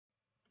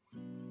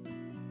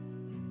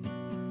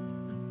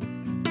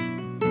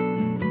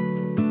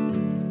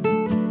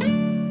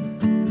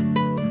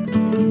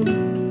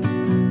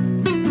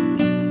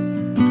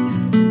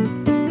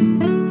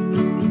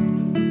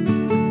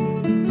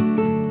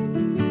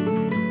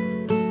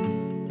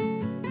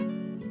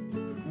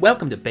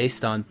Welcome to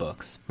Based on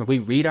Books, where we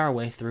read our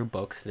way through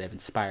books that have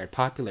inspired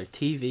popular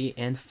TV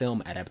and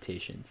film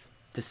adaptations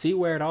to see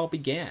where it all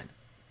began.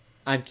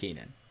 I'm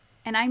Keenan.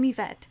 And I'm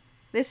Yvette.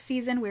 This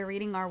season we're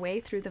reading our way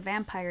through the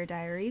Vampire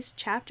Diaries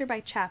chapter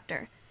by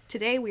chapter.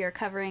 Today we are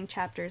covering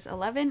chapters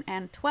 11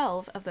 and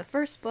 12 of the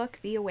first book,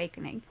 The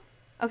Awakening.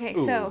 Okay,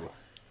 so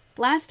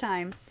last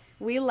time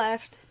we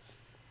left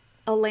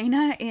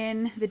Elena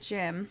in the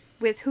gym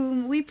with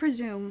whom we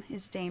presume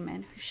is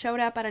Damon, who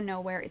showed up out of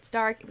nowhere. It's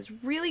dark. It was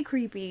really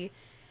creepy.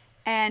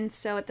 And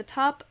so at the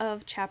top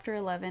of chapter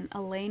 11,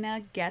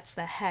 Elena gets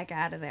the heck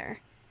out of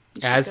there.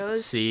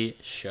 She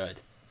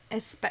should.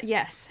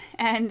 Yes.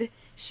 And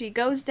she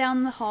goes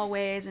down the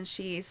hallways and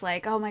she's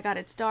like, oh my god,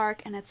 it's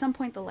dark. And at some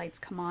point the lights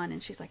come on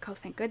and she's like, oh,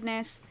 thank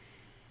goodness.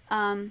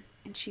 And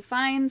she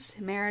finds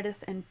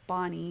Meredith and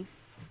Bonnie,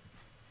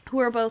 who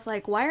are both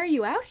like, why are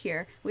you out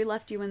here? We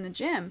left you in the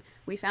gym.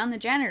 We found the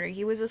janitor.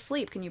 He was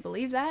asleep. Can you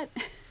believe that?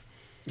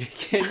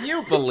 Can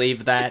you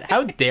believe that?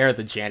 How dare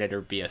the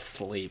janitor be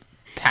asleep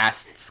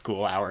past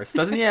school hours?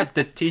 Doesn't he have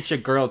to teach a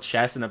girl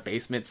chess in a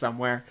basement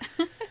somewhere?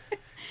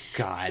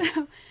 God.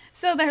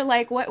 So they're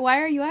like,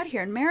 why are you out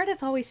here? And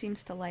Meredith always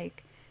seems to,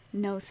 like,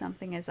 know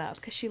something is up,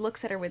 because she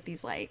looks at her with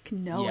these, like,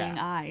 knowing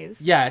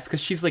eyes. Yeah, it's because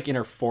she's, like, in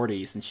her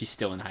 40s and she's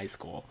still in high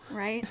school.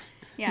 Right?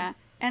 Yeah.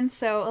 And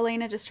so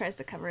Elena just tries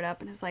to cover it up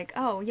and is like,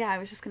 oh, yeah, I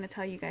was just going to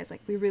tell you guys,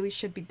 like, we really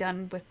should be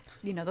done with,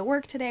 the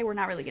work today. We're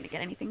not really going to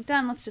get anything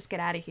done. Let's just get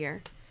out of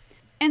here.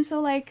 And so,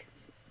 like,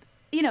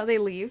 they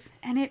leave.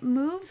 And it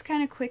moves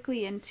kind of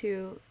quickly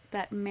into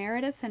that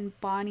Meredith and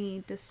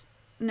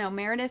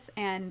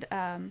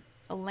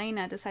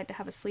Elena decide to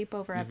have a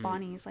sleepover at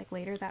Bonnie's, like,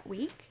 later that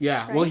week.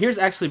 Yeah. Right? Well, here's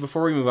actually,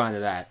 before we move on to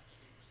that,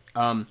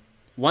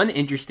 one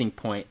interesting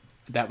point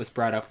that was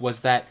brought up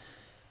was that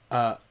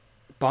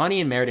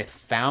Bonnie and Meredith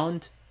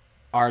found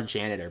our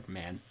janitor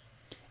man,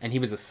 and he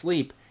was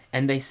asleep,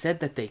 and they said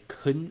that they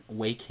couldn't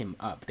wake him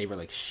up. They were,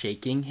 like,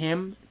 shaking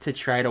him to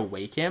try to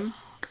wake him,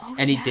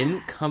 and he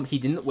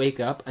didn't wake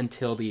up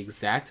until the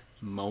exact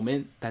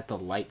moment that the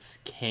lights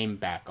came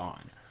back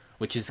on,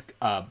 which is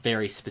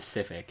very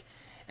specific.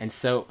 And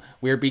so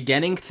we're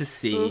beginning to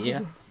see,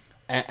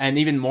 and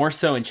even more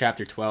so in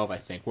chapter 12, I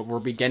think, we're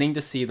beginning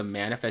to see the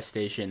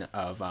manifestation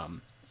of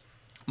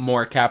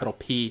more capital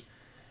P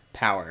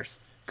powers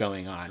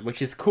going on,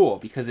 which is cool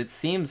because it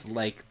seems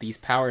like these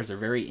powers are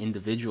very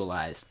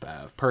individualized,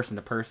 person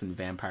to person,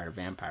 vampire to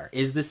vampire.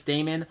 Is this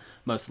Damon?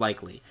 Most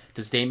likely.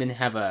 Does Damon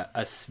have a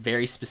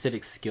very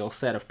specific skill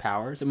set of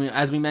powers? I mean,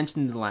 as we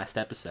mentioned in the last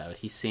episode,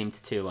 he seemed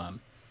to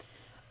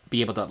be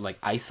able to, like,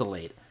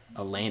 isolate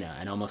Elena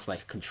and almost,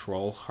 like,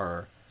 control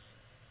her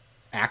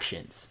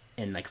actions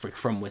and, like,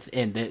 from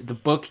within. The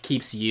book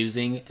keeps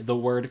using the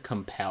word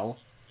compel,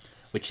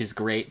 which is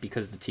great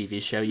because the TV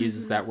show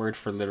uses that word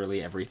for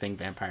literally everything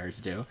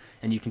vampires do,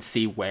 and you can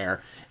see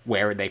where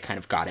they kind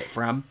of got it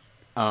from.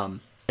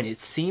 And it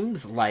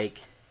seems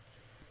like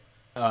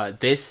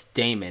this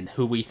Damon,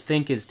 who we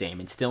think is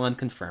Damon, still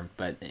unconfirmed,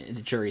 but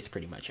the jury's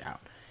pretty much out.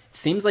 It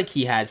seems like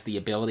he has the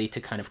ability to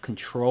kind of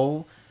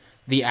control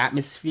the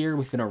atmosphere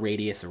within a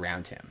radius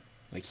around him.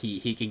 Like,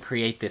 he can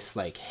create this,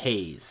 like,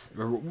 haze.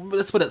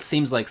 That's what it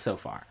seems like so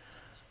far.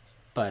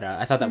 But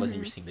I thought that was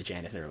interesting. The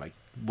janitor, like,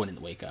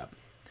 wouldn't wake up.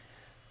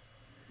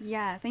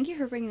 Yeah, thank you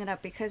for bringing that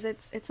up, because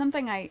it's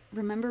something I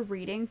remember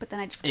reading, but then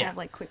I just kind of,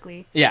 like,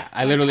 quickly... Yeah,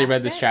 I literally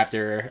read this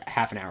chapter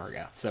half an hour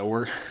ago,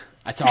 so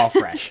it's all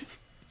fresh.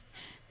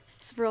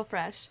 It's real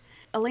fresh.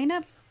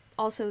 Elena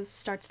also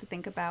starts to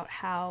think about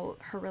how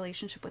her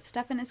relationship with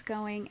Stefan is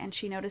going, and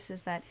she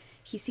notices that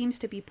he seems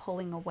to be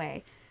pulling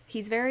away.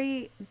 He's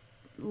very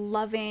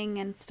loving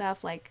and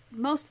stuff, like,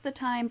 most of the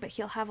time, but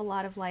he'll have a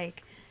lot of,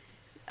 like,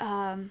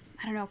 I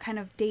don't know, kind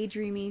of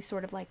daydreamy,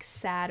 sort of, like,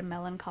 sad,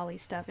 melancholy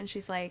stuff, and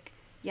she's like...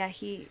 Yeah,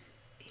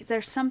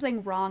 there's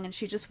something wrong, and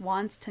she just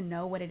wants to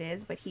know what it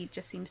is, but he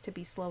just seems to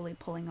be slowly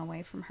pulling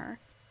away from her.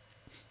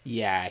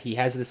 Yeah, he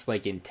has this,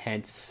 like,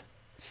 intense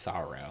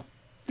sorrow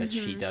that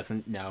she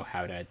doesn't know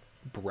how to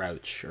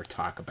broach or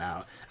talk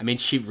about. I mean,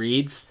 she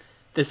reads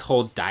this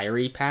whole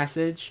diary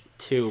passage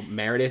to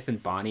Meredith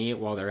and Bonnie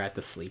while they're at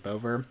the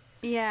sleepover.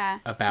 Yeah.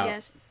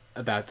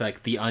 About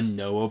like the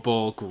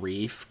unknowable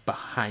grief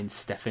behind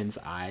Stefan's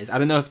eyes. I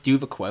don't know if do you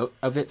have a quote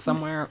of it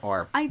somewhere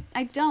or I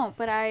don't,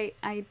 but I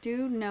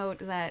do note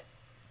that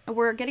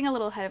we're getting a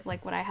little ahead of,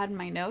 like, what I had in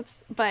my notes,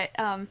 but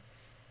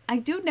I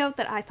do note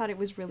that I thought it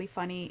was really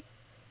funny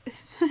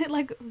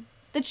like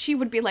that she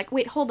would be like,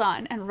 wait, hold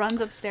on, and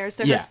runs upstairs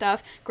to her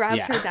stuff,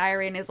 grabs her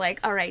diary, and is like,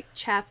 all right,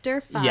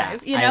 chapter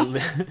 5,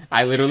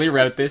 I literally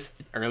wrote this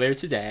earlier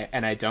today,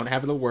 and I don't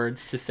have the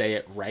words to say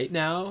it right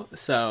now,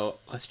 so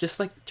let's just,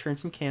 like, turn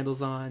some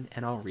candles on,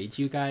 and I'll read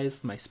you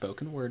guys my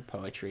spoken word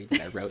poetry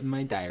that I wrote in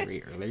my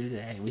diary earlier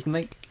today, and we can,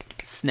 like,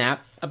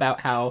 snap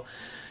about how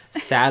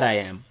sad I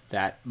am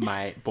that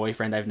my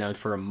boyfriend I've known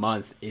for a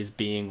month is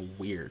being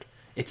weird.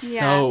 It's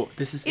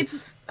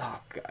oh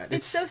god.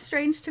 It's so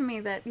strange to me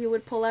that you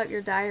would pull out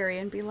your diary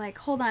and be like,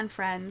 hold on,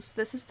 friends,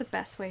 this is the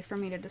best way for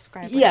me to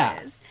describe what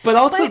it is. But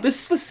also,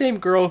 this is the same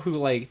girl who,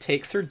 like,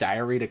 takes her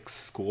diary to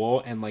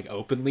school and, like,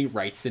 openly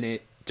writes in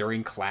it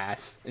during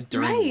class and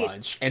during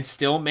lunch and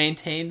still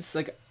maintains,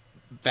 like,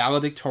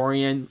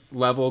 valedictorian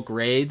level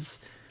grades,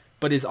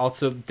 but is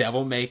also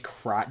devil may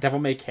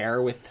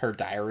care with her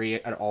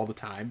diary at all the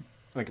time,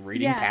 like,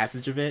 reading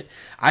passage of it.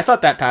 I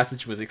thought that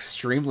passage was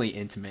extremely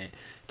intimate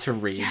to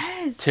read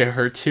to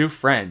her two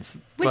friends.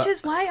 Which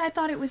is why I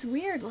thought it was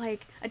weird.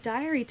 Like, a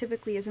diary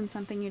typically isn't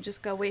something you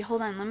just go, wait,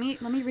 hold on, let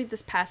me read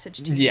this passage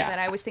to you that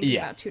I was thinking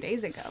about 2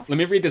 days ago. Let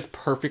me read this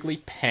perfectly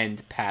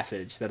penned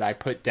passage that I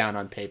put down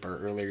on paper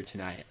earlier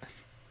tonight.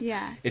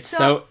 Yeah. It's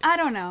so I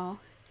don't know.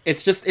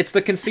 It's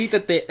the conceit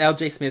that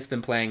L.J. Smith's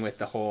been playing with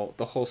the whole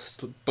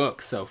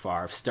book so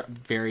far of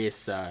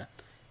various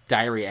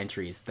diary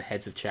entries, the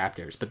heads of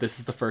chapters. But this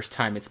is the first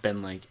time it's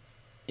been, like,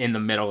 in the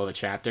middle of a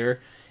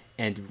chapter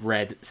and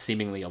read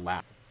seemingly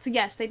aloud. So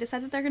yes, they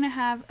decide that they're going to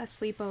have a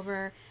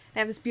sleepover. They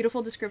have this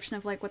beautiful description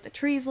of, like, what the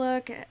trees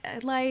look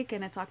like,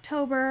 and it's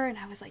October, and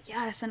I was like,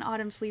 yes, an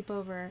autumn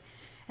sleepover.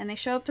 And they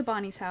show up to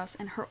Bonnie's house,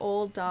 and her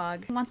old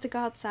dog wants to go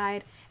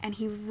outside, and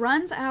he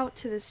runs out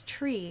to this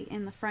tree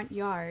in the front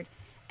yard,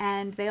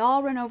 and they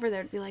all run over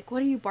there to be like,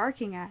 what are you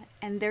barking at?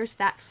 And there's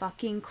that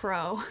fucking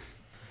crow.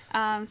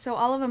 So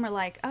all of them are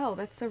like, oh,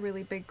 that's a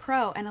really big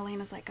crow. And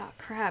Elena's like, oh,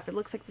 crap, it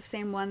looks like the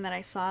same one that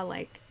I saw,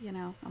 like,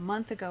 a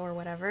month ago or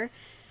whatever.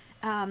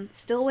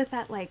 Still with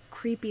that, like,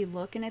 creepy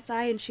look in its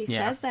eye. And she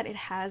says that it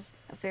has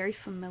a very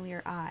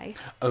familiar eye.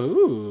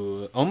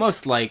 Oh,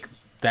 almost like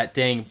that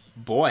dang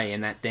boy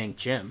in that dang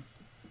gym.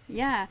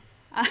 Yeah.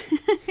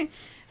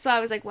 So I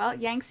was like, well,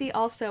 Yangtze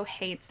also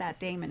hates that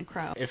Damon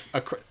crow.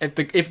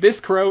 If this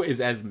crow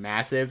is as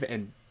massive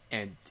and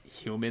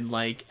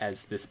human-like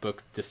as this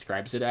book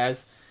describes it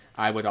as,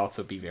 I would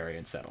also be very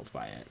unsettled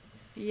by it.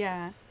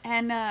 Yeah,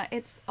 and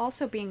it's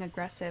also being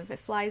aggressive. It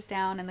flies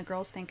down, and the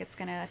girls think it's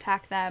going to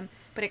attack them,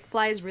 but it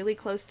flies really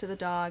close to the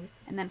dog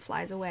and then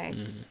flies away.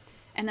 Mm-hmm.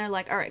 And they're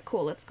like, all right,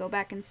 cool, let's go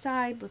back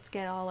inside. Let's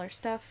get all our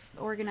stuff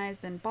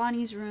organized in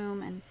Bonnie's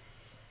room. And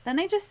then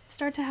they just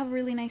start to have a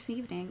really nice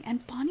evening.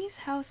 And Bonnie's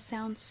house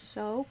sounds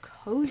so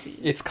cozy.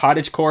 It's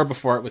cottagecore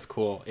before it was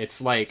cool.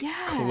 It's, like,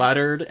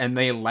 cluttered, and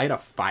they light a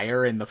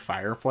fire in the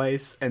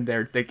fireplace, and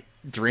they're, like,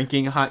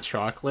 drinking hot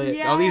chocolate.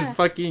 Yeah. All these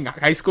fucking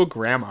high school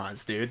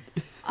grandmas, dude.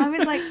 I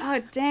was like,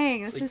 oh,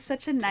 dang, this is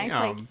such a nice,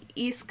 like,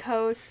 East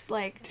Coast,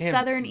 like,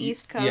 southern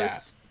East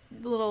Coast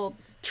little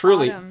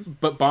truly autumn.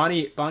 But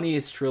Bonnie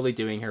is truly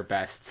doing her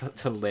best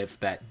to live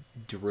that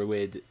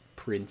druid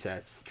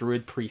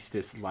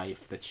priestess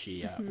life that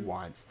she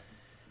wants.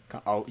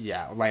 Oh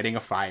yeah, lighting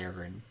a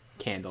fire and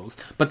candles.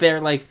 But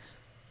they're like,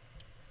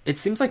 it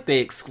seems like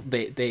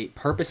they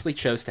purposely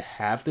chose to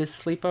have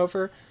this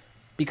sleepover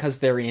because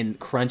they're in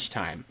crunch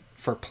time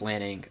for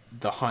planning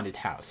the haunted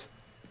house.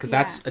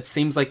 Because it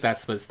seems like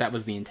that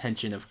was the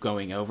intention of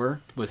going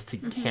over, was to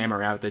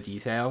hammer out the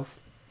details.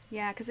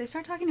 Yeah, because they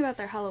start talking about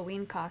their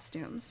Halloween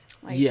costumes.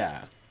 Like,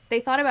 they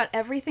thought about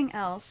everything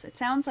else. It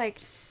sounds like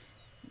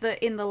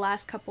in the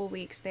last couple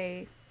weeks,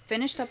 they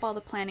finished up all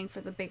the planning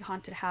for the big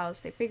haunted house.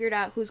 They figured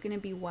out who's going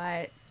to be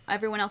what,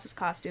 everyone else's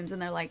costumes,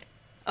 and they're like,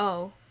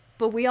 oh,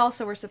 but we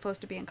also were supposed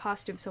to be in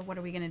costume, so what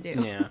are we going to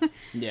do? Yeah,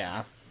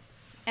 yeah.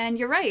 And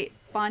you're right.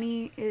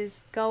 Bonnie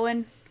is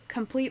going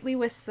completely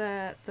with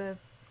the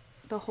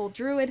whole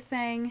druid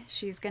thing.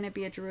 She's going to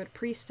be a druid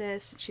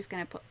priestess. She's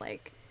going to put,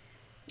 like,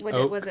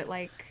 was it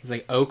like? It's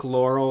like oak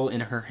laurel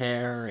in her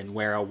hair and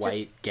wear a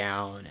white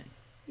gown.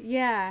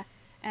 Yeah.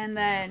 And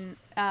then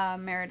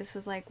Meredith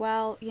is like,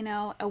 well,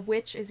 a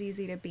witch is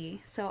easy to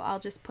be. So I'll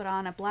just put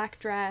on a black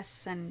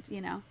dress and,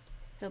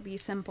 it'll be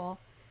simple.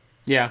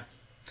 Yeah.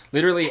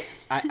 Literally,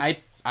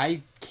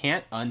 I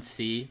can't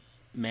unsee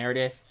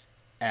Meredith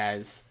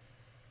as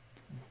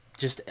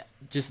just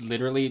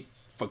literally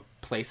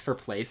place for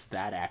place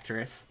that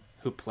actress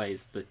who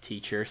plays the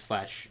teacher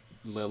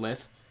 /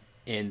 Lilith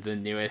in the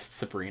newest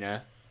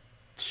Sabrina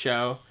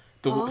show.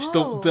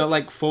 The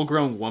like full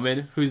grown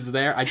woman who's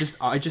there. I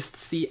just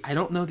see, I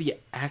don't know the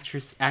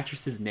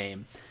actress's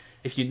name.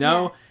 If you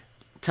know,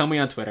 tell me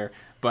on Twitter.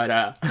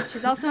 But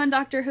she's also on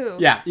Doctor Who.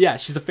 Yeah,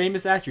 she's a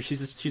famous actress.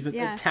 She's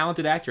a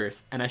talented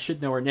actress, and I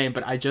should know her name,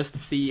 but I just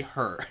see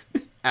her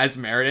as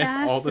Meredith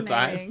all the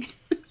time.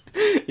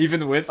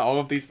 Even with all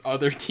of these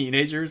other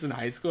teenagers in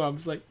high school, I'm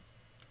just like,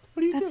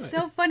 what are you doing? That's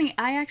so funny.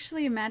 I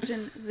actually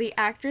imagine the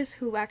actress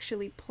who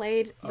actually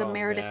played the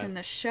Meredith in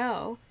the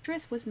show,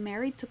 actress was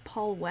married to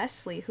Paul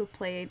Wesley, who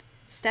played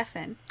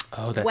Stefan.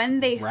 Oh, that's when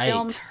they right.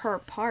 filmed her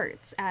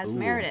parts as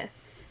Meredith.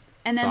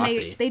 And then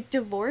they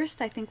divorced,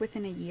 I think,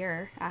 within a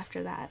year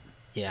after that.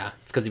 Yeah,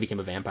 it's because he became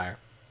a vampire.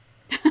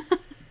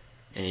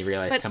 And he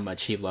realized how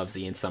much he loves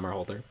Ian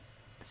Somerhalder.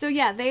 So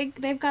yeah,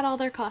 they've got all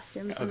their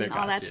costumes and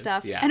all that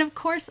stuff. Yeah. And of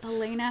course,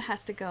 Elena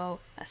has to go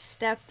a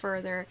step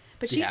further.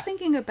 But she's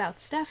thinking about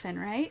Stefan,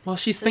 right? Well,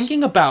 she's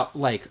thinking about,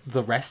 like,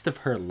 the rest of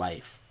her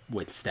life.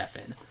 with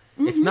Stefan.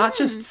 It's not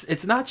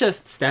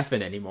just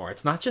Stefan anymore.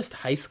 It's not just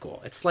high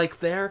school. It's like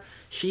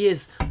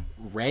she's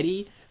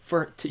ready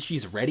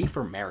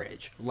for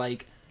marriage.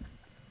 Like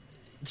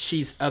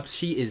she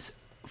is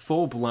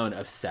full blown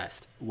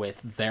obsessed with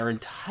their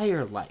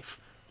entire life,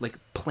 like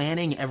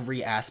planning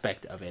every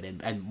aspect of it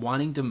and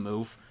wanting to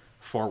move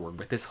forward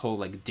with this whole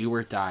like do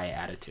or die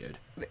attitude.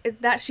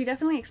 That she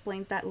definitely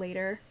explains that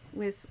later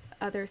with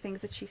other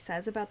things that she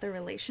says about their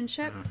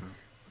relationship.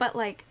 But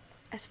like,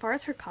 as far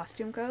as her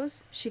costume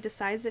goes, she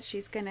decides that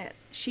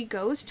she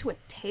goes to a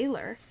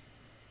tailor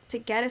to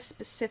get a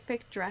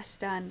specific dress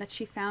done that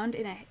she found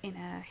in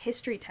a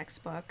history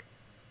textbook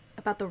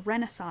about the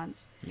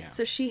Renaissance. Yeah.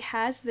 So she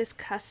has this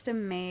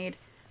custom made,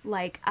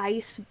 like,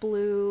 ice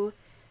blue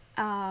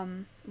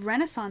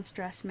Renaissance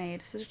dress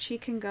made so that she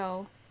can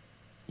go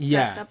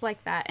dressed up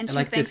like that. And she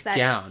like thinks this that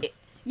gown.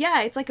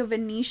 It's like a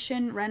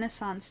Venetian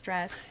Renaissance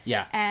dress.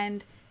 Yeah.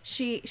 And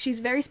she's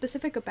very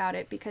specific about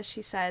it because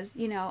she says,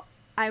 you know,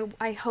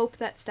 I hope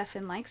that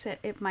Stefan likes it.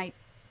 It might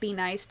be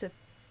nice to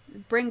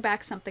bring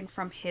back something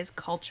from his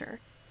culture.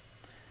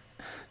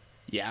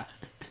 Yeah.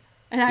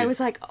 And I was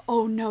like,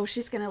 oh no,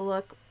 she's gonna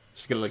look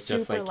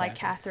just like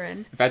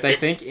Catherine. In fact, I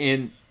think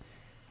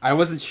I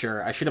wasn't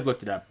sure. I should have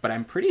looked it up, but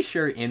I'm pretty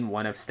sure in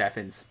one of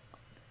Stefan's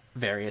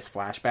various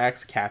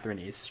flashbacks, Catherine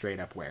is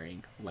straight up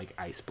wearing like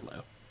ice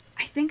blue.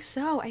 I think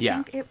so.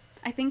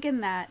 I think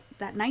in that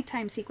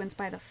nighttime sequence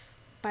by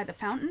the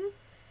fountain,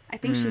 I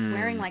think she's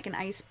wearing like an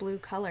ice blue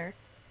color.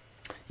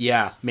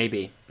 Yeah,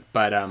 maybe.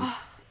 But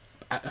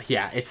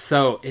yeah, it's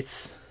so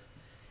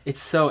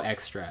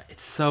extra.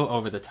 It's so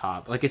over the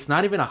top. Like it's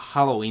not even a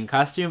Halloween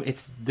costume.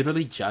 It's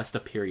literally just a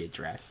period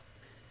dress.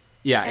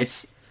 Yeah,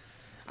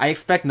 I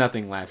expect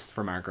nothing less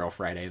from our girl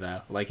Friday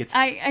though. Like it's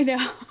I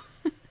know.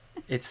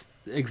 It's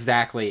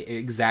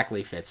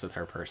exactly fits with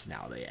her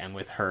personality and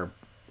with her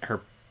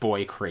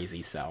boy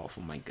crazy self.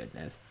 Oh my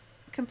goodness.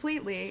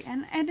 Completely.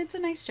 And it's a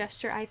nice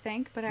gesture, I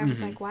think, but I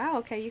was like, wow,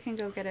 okay, you can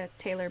go get a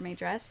tailor-made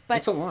dress. But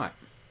it's a lot.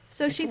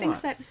 So she thinks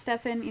that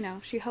Stefan, you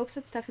know, she hopes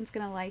that Stefan's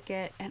going to like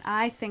it, and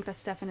I think that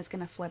Stefan is going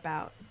to flip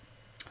out.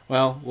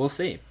 Well, we'll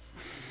see.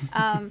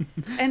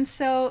 And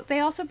so they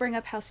also bring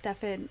up how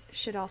Stefan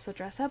should also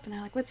dress up, and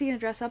they're like, what's he going to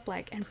dress up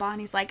like? And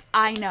Bonnie's like,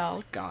 I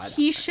know. God.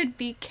 He should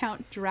be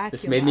Count Dracula.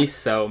 This made me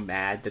so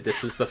mad that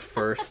this was the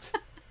first...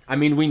 I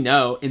mean, we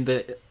know,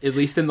 at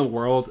least in the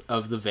world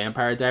of the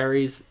Vampire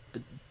Diaries,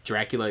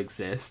 Dracula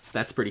exists.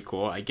 That's pretty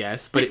cool, I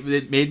guess. But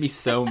it made me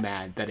so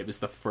mad that it was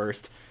the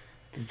first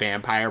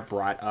vampire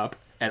brought up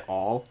at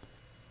all.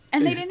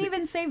 And they didn't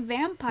even say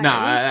vampire.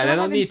 No, they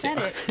don't need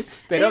to.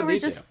 They don't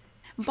need to.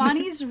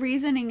 Bonnie's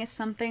reasoning is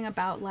something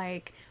about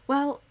like,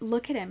 well,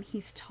 look at him.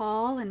 He's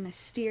tall and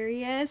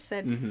mysterious,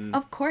 and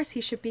of course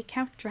he should be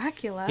Count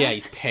Dracula. Yeah,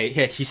 he's pale.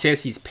 Yeah, he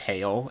says he's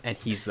pale and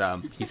he's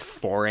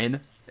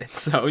foreign. And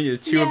so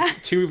two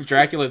of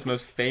Dracula's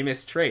most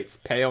famous traits,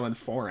 pale and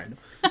foreign.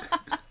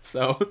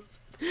 So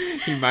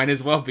he might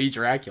as well be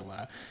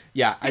Dracula.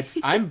 Yeah,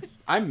 I'm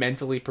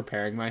mentally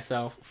preparing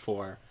myself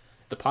for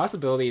the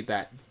possibility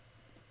that,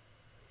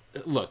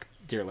 look,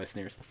 dear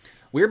listeners,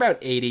 we're about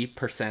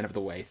 80% of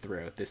the way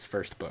through this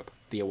first book,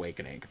 The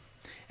Awakening.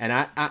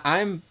 And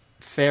I'm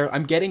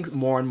getting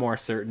more and more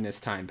certain as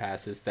time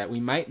passes that we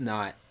might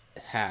not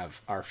have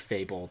our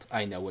fabled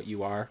I know what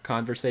you are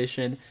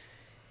conversation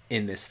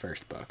in this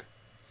first book.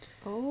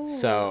 Oh.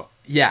 So,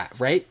 yeah,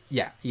 right?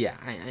 Yeah,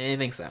 I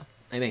think so.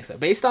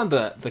 Based on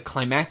the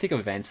climactic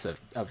events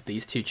of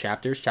these two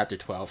chapters, chapter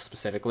 12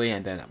 specifically,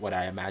 and then what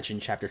I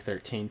imagine chapter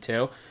 13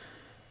 too,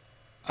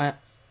 I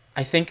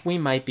think we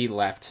might be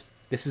left,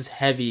 this is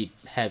heavy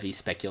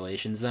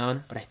speculation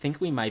zone, but I think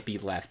we might be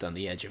left on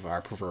the edge of our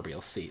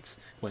proverbial seats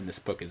when this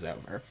book is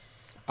over.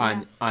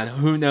 On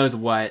who knows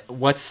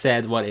what's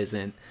said, what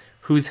isn't,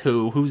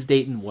 who's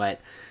dating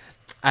what.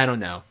 I don't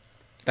know.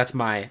 That's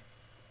my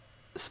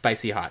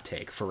spicy hot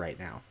take for right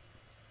now.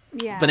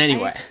 Yeah. But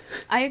anyway.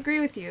 I agree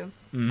with you.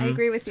 I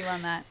agree with you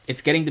on that.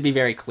 It's getting to be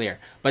very clear.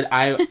 But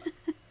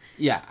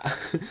yeah.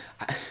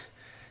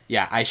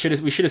 We should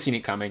have seen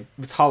it coming.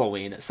 It's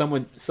Halloween.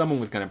 Someone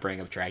was going to bring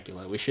up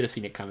Dracula. We should have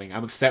seen it coming.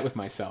 I'm upset with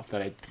myself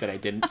that I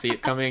didn't see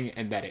it coming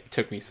and that it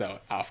took me so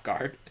off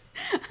guard.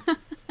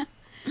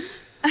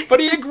 But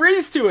he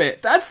agrees to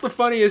it. That's the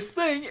funniest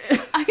thing.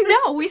 I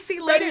know. We see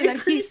later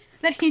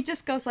that he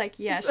just goes like,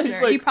 yeah,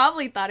 sure. Like, he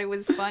probably thought it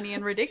was funny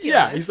and ridiculous.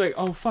 Yeah, he's like,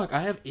 oh, fuck, I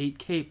have 8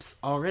 capes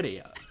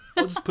already.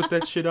 I'll just put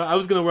that shit on. I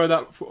was going to wear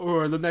that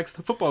for the next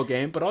football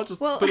game, but I'll just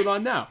put it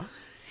on now.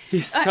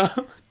 He's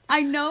so...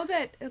 I know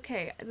that,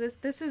 okay,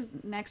 this is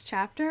next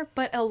chapter,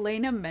 but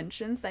Elena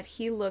mentions that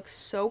he looks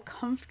so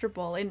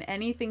comfortable in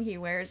anything he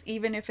wears,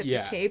 even if it's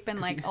a cape and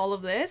like all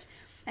of this.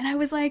 And I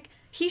was like...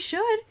 He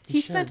should. He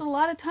spent a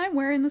lot of time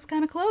wearing this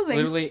kind of clothing.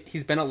 Literally,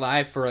 he's been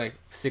alive for like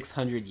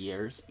 600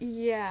 years.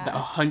 Yeah.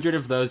 100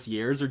 of those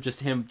years are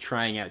just him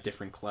trying out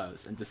different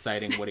clothes and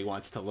deciding what he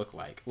wants to look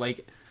like.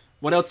 Like,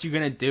 What else you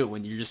gonna do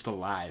when you're just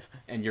alive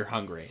and you're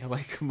hungry?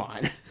 Like, come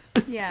on.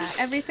 Yeah,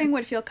 everything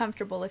would feel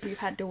comfortable if you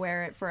had to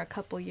wear it for a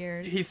couple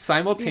years. He's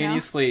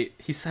simultaneously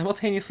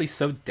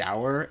so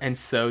dour and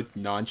so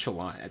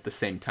nonchalant at the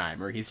same time,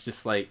 where he's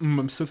just like,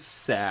 I'm so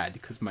sad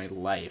because my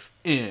life.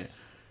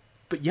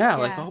 But yeah,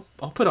 like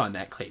I'll put on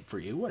that cape for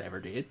you, whatever,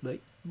 dude.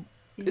 Like,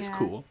 it's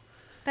cool.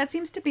 That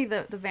seems to be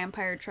the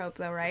vampire trope,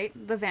 though, right?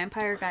 The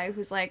vampire guy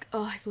who's like,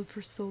 oh, I've lived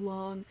for so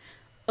long.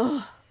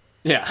 Ugh.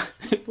 Yeah.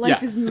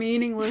 Life is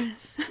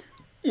meaningless.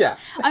 Yeah.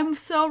 I'm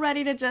so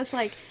ready to just,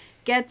 like,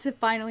 get to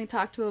finally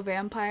talk to a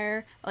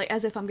vampire, like,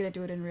 as if I'm gonna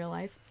do it in real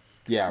life.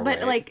 Yeah,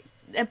 but,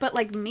 right.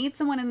 like, meet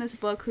someone in this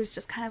book who's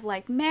just kind of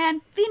like,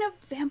 man, being a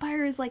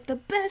vampire is, like, the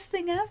best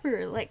thing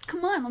ever. Like,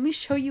 come on, let me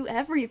show you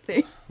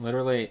everything.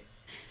 Literally,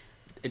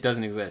 it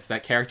doesn't exist.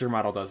 That character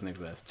model doesn't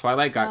exist.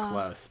 Twilight got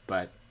close,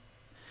 but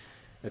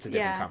that's a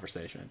different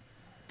conversation.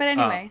 But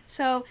anyway,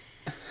 so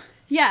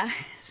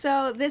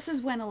this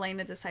is when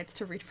Elena decides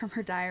to read from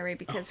her diary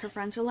because her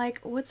friends are like,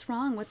 what's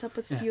wrong? What's up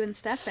with you and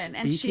Stefan?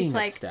 And she's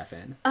like,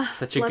 Stefan,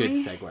 such a good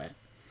segue.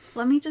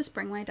 Let me just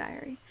bring my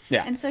diary.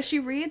 Yeah. And so she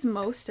reads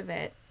most of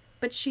it,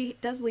 but she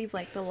does leave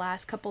like the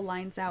last couple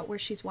lines out where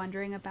she's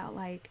wondering about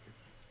like,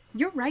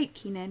 you're right,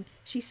 Keenan.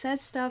 She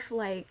says stuff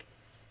like,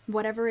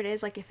 whatever it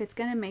is, like if it's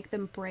gonna make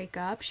them break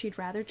up, she'd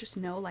rather just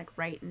know like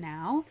right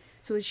now,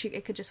 so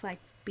it could just like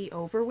be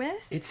over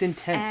with. It's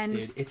intense,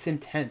 dude. It's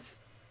intense.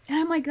 And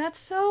I'm like, that's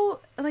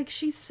so like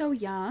she's so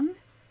young,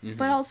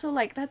 but also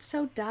like that's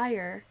so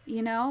dire,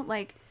 you know?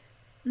 Like,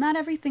 not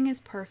everything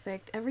is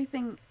perfect.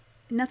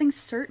 Nothing's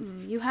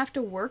certain. You have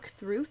to work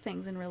through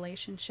things in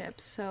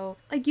relationships. So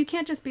like you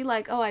can't just be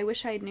like, oh, I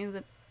wish I knew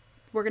that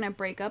we're gonna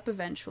break up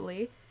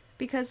eventually,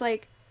 because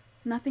like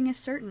nothing is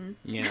certain.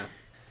 Yeah.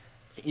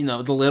 You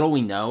know, the little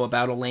we know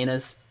about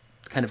Elena's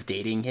kind of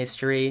dating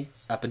history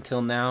up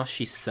until now,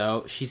 she's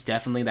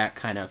definitely that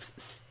kind of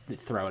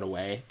throw it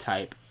away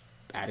type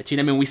attitude.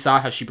 I mean, we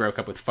saw how she broke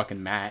up with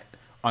fucking Matt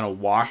on a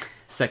walk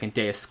second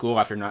day of school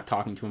after not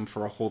talking to him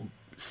for a whole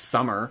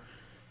summer.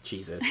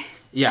 Jesus.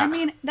 Yeah. I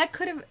mean, that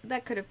could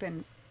have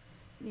been,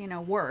 you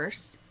know,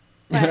 worse.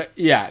 But...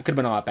 yeah, it could have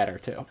been a lot better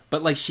too.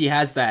 But like she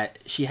has that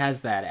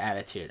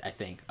attitude, I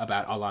think,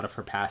 about a lot of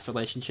her past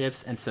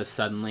relationships, and so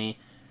suddenly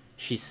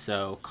she's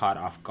so caught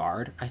off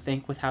guard, I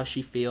think, with how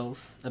she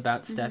feels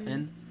about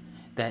Stefan,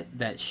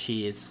 that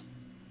she is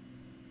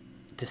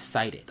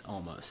decided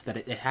almost that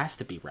it has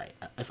to be right.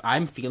 If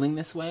I'm feeling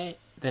this way,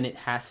 then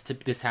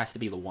this has to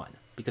be the one,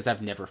 because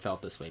I've never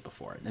felt this way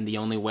before. And the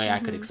only way I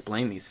could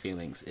explain these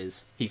feelings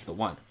is he's the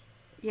one.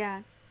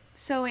 Yeah.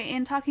 So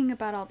in talking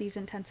about all these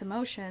intense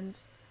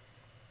emotions,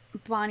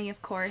 Bonnie, of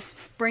course,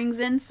 brings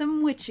in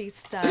some witchy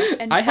stuff.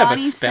 And I have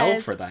Bonnie a spell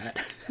says, for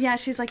that. Yeah,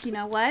 she's like, you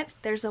know what?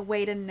 There's a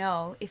way to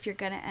know if you're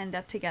going to end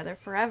up together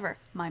forever.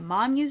 My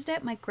mom used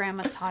it. My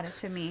grandma taught it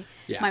to me.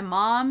 Yeah. My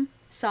mom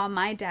saw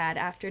my dad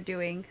after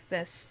doing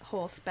this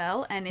whole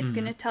spell, and it's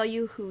going to tell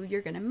you who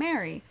you're going to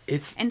marry.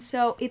 And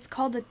so it's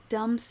called a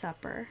dumb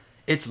supper.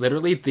 It's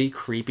literally the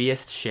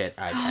creepiest shit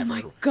I've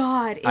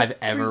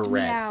ever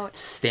read. Out.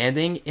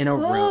 Standing in a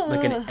room,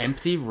 like an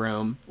empty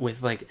room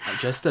with like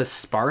just a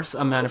sparse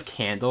amount of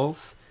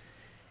candles,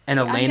 and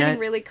Elena. I'm getting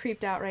really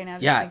creeped out right now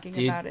just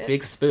thinking about it.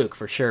 Big spook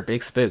for sure.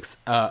 Big spooks.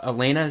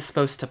 Elena is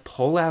supposed to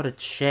pull out a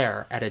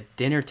chair at a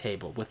dinner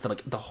table with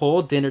like the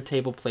whole dinner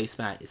table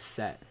placemat is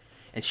set,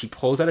 and she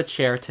pulls out a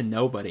chair to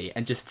nobody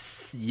and just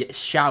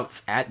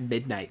shouts at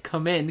midnight,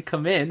 "Come in,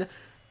 come in,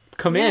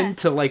 come in!"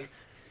 to like.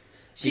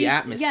 The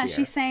atmosphere. Yeah,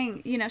 she's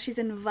saying, you know, she's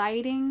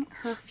inviting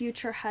her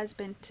future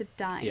husband to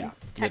dine,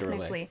 technically.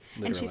 Literally.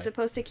 And she's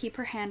supposed to keep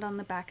her hand on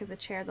the back of the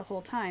chair the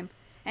whole time.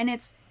 And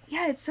it's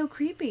so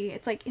creepy.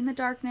 It's like in the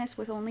darkness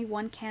with only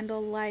one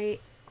candlelight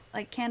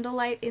on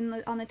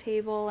the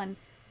table, and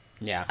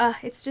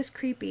it's just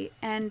creepy.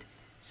 And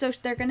so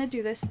they're going to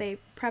do this. They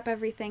prep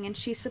everything, and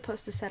she's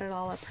supposed to set it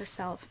all up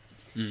herself.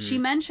 She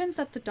mentions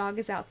that the dog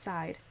is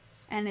outside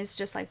and is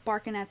just like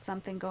barking at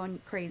something,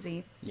 going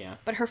crazy. Yeah.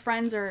 But her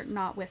friends are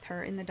not with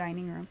her in the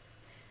dining room.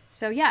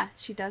 So yeah,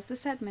 she does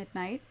this at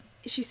midnight.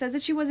 She says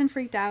that she wasn't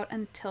freaked out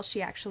until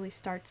she actually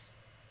starts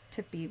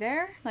to be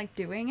there, like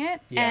doing it.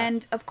 Yeah.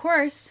 And of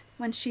course,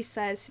 when she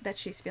says that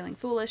she's feeling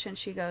foolish and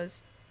she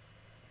goes,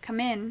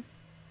 come in,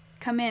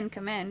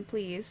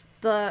 please.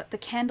 The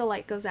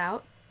candlelight goes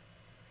out,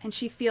 and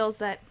she feels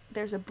that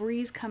there's a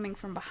breeze coming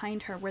from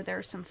behind her where there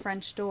are some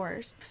French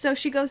doors. So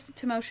she goes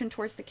to motion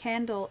towards the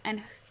candle,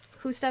 and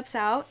who steps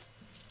out?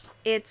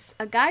 It's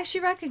a guy she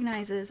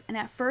recognizes, and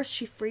at first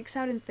she freaks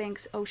out and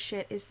thinks, oh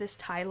shit, is this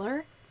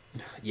Tyler?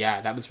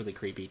 Yeah, that was really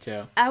creepy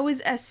too. That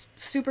was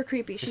super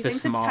creepy. She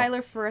thinks it's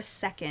Tyler for a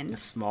second. A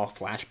small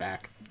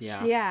flashback.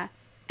 Yeah. Yeah.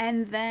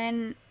 And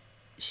then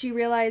she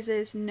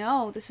realizes,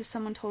 no, this is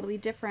someone totally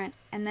different.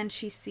 And then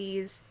she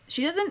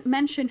doesn't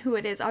mention who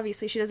it is.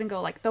 Obviously, she doesn't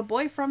go like, the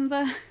boy from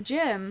the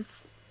gym.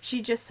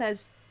 She just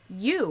says,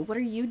 what are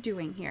you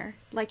doing here?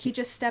 Like, he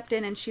just stepped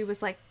in, and she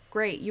was like,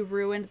 great, you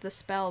ruined the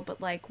spell,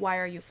 but like, why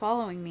are you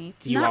following me?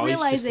 Do you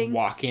always just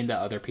walk into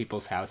other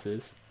people's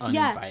houses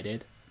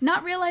uninvited?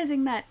 Not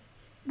realizing that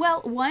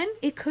Well, one,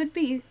 it could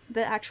be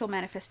the actual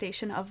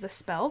manifestation of the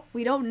spell.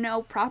 We don't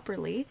know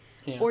properly.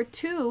 Yeah. Or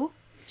two,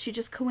 she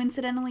just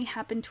coincidentally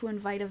happened to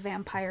invite a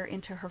vampire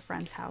into her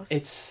friend's house.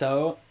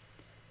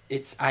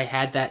 I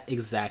had that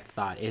exact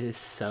thought. It is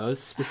so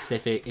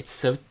specific. It's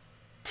so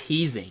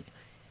teasing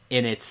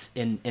in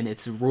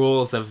its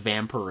rules of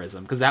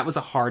vampirism, because that was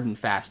a hard and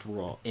fast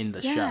rule in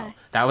the show.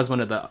 That was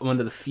one of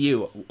the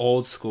few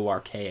old school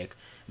archaic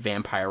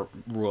vampire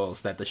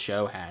rules that the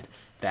show had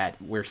that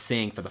we're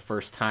seeing for the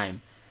first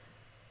time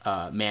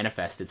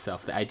manifest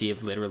itself. The idea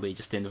of literally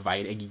just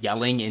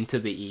yelling into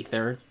the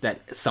ether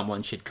that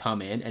someone should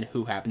come in, and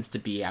who happens to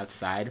be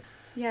outside.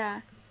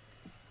 Yeah.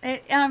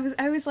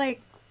 I was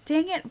like,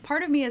 dang it.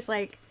 Part of me is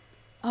like,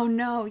 oh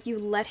no, you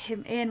let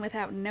him in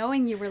without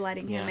knowing you were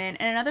letting him in.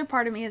 And another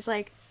part of me is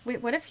like,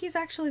 wait, what if he's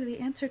actually the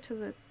answer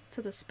to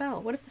the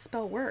spell? What if the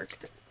spell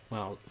worked?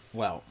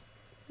 Well.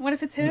 What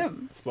if it's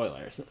him?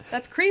 Spoilers.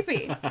 That's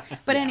creepy.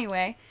 But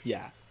anyway.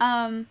 Yeah.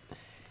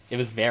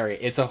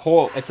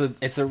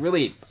 It's a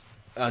really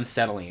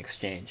unsettling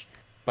exchange.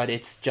 But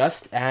it's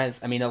just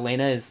as, I mean,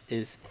 Elena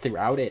is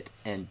throughout it,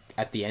 and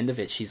at the end of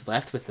it, she's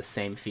left with the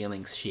same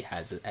feelings she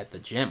has at the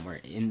gym,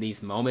 where in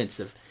these moments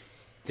of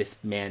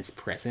this man's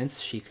presence,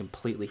 she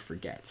completely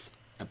forgets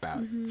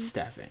about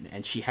Stefan,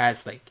 and she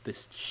has like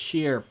this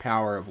sheer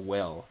power of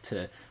will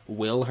to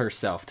will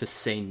herself to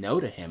say no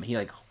to him. He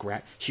like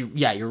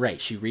you're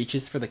right. She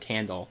reaches for the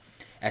candle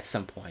at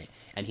some point,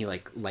 and he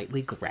like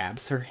lightly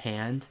grabs her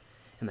hand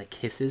and like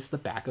kisses the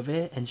back of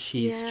it, and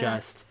she's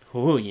just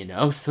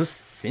so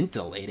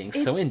scintillating,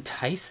 so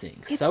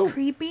enticing, it's so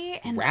creepy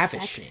and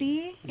ravishing.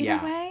 Sexy in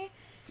a way.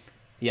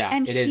 Yeah,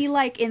 and it he is.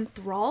 like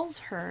enthralls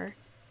her.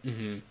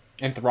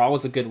 Enthrall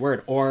is a good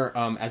word, or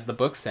as the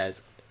book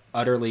says,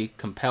 utterly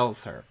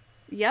compels her.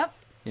 Yep.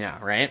 Yeah,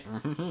 right?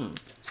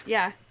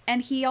 Yeah.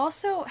 And he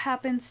also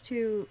happens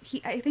to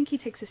I think he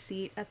takes a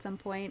seat at some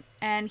point,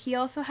 and he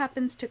also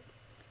happens to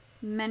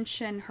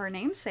mention her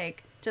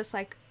namesake, just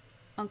like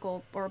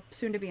Uncle, or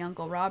soon to be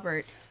Uncle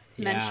Robert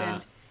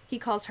mentioned. He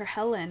calls her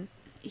Helen.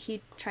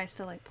 He tries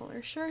to like pull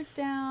her shirt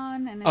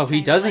down, and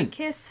he doesn't to, like,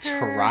 kiss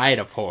her. Try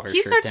to pull her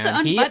he shirt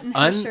down. He starts to unbutton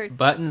her shirt. He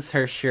unbuttons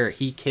her shirt.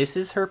 He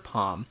kisses her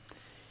palm.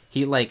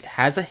 He like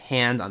has a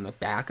hand on the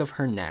back of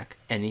her neck,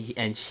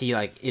 and she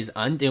like is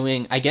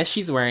undoing. I guess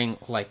she's wearing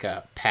like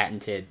a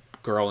patented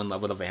Girl in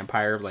Love with a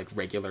Vampire like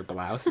regular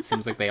blouse. It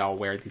seems like they all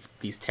wear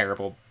these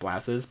terrible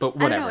blouses, but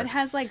whatever. I don't know. It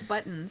has like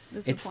buttons.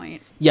 That's the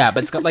point. Yeah,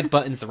 but it's got like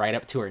buttons right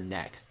up to her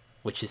neck,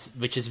 which is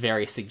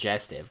very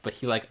suggestive. But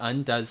he like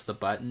undoes the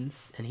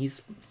buttons, and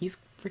he's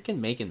freaking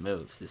making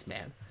moves. This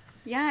man.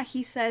 Yeah,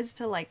 he says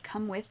to like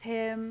come with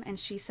him, and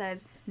she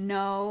says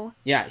no.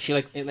 Yeah,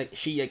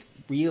 she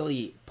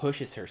really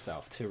pushes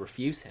herself to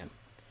refuse him.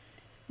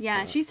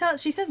 Yeah, she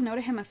says no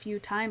to him a few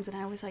times, and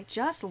I was like,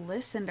 just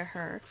listen to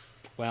her.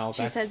 Well,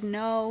 she says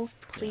no,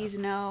 please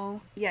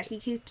no. Yeah, he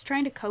keeps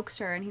trying to coax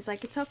her, and he's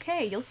like, it's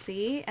okay, you'll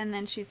see. And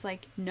then she's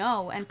like,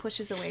 no, and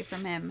pushes away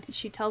from him.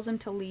 She tells him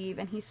to leave,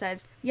 and he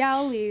says, yeah,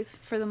 I'll leave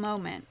for the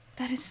moment.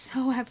 That is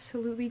so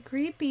absolutely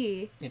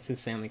creepy. It's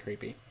insanely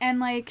creepy. And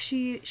like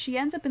she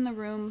ends up in the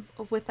room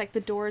with like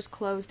the doors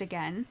closed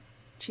again.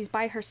 She's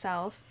by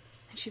herself.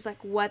 And she's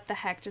like, what the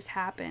heck just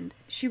happened?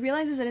 She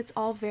realizes that it's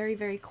all very,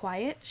 very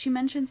quiet. She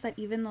mentions that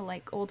even the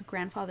like old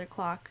grandfather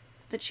clock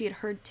that she had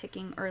heard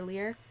ticking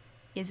earlier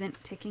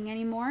isn't ticking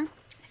anymore.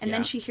 And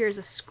then she hears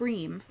a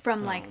scream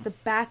from like the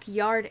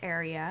backyard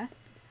area.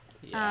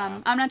 Yeah.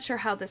 I'm not sure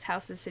how this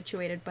house is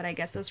situated, but I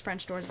guess those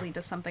French doors lead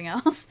to something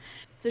else.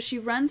 So she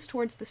runs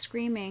towards the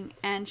screaming,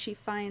 and she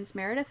finds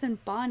Meredith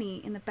and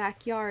Bonnie in the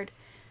backyard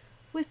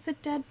with the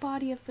dead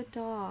body of the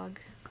dog.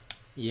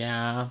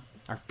 Yeah,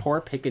 our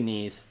poor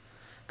Pekingese,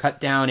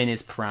 cut down in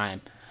his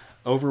prime,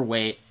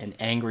 overweight and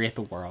angry at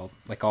the world,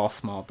 like all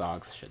small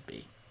dogs should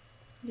be.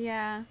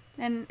 Yeah,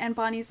 and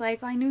Bonnie's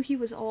like, I knew he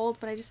was old,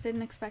 but I just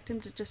didn't expect him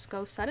to just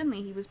go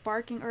suddenly. He was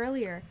barking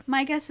earlier.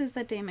 My guess is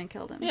that Damon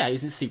killed him. Yeah, he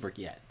super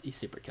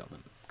killed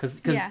him. Because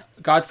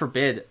God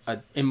forbid,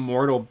 an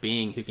immortal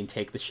being who can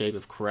take the shape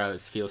of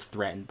crows feels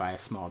threatened by a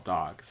small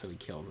dog, so he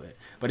kills it.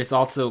 But it's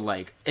also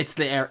like, I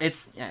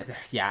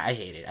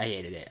hate it. I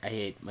hated it. I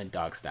hate when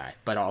dogs die.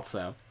 But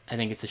also, I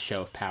think it's a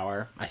show of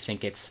power. I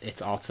think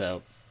it's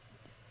also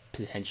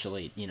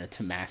potentially,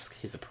 to mask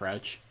his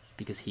approach.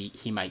 Because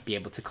he might be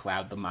able to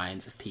cloud the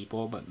minds of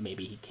people, but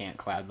maybe he can't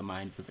cloud the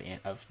minds of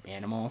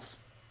animals,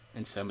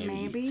 and so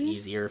maybe it's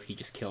easier if he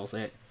just kills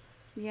it.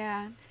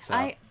 Yeah,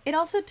 so. It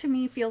also to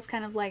me feels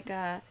kind of like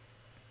a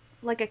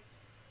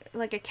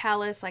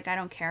callous, like I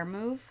don't care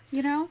move,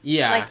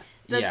 Yeah, like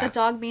the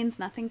dog means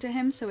nothing to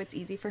him, so it's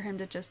easy for him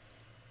to just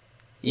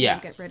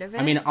get rid of it.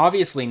 I mean,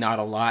 obviously not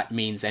a lot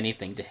means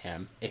anything to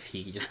him if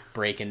he just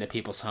break into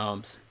people's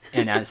homes.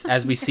 And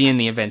as we see in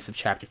the events of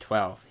chapter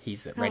 12,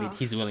 he's ready.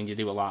 He's willing to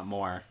do a lot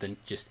more than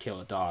just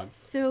kill a dog.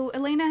 So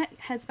Elena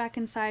heads back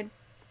inside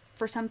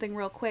for something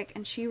real quick,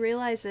 and she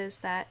realizes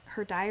that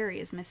her diary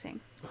is missing.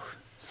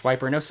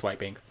 Swiper, no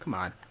swiping. Come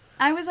on.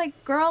 I was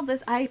like, girl,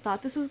 I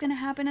thought this was going to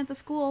happen at the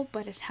school,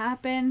 but it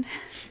happened.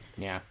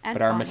 Yeah, At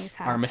but our Bonnie's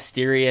our house.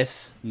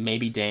 mysterious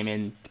maybe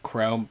Damon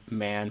Crow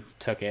man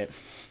took it.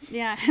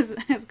 Yeah,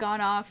 has gone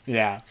off.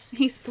 Yeah.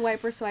 He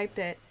swiped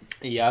it.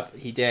 Yep,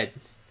 he did.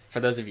 For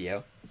those of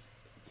you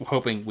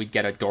hoping we'd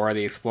get a Dora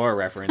the Explorer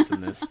reference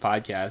in this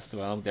podcast,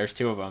 well, there's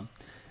two of them.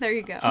 There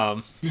you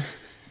go.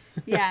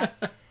 Yeah.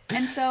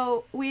 And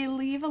so we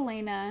leave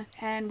Elena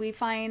and we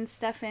find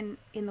Stefan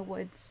in the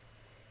woods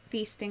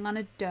feasting on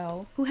a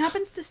doe who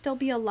happens to still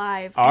be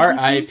alive. And he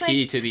R.I.P. seems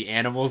like- to the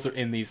animals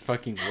in these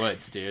fucking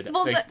woods, dude.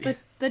 Well, Like,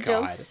 the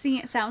doe God.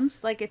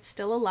 sounds like it's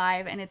still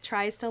alive and it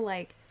tries to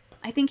like...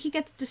 I think he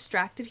gets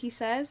distracted, he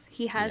says.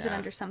 He has it Yeah.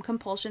 under some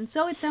compulsion.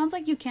 So it sounds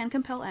like you can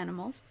compel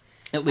animals.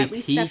 At least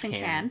he Stefan can.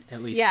 can.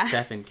 At least Yeah.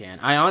 Stefan can.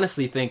 I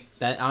honestly think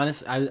that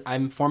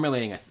I'm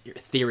formulating a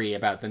theory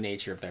about the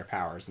nature of their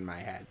powers in my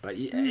head. But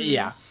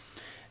yeah.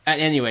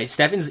 Anyway,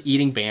 Stefan's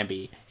eating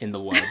Bambi in the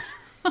woods.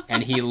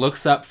 And he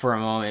looks up for a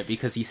moment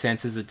because he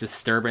senses a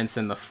disturbance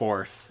in the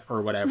force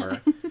or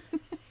whatever.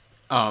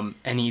 And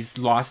he's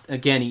lost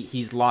again.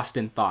 He's lost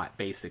in thought.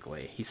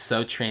 Basically, he's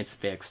so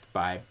transfixed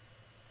by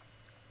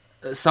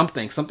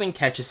something. Something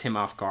catches him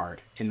off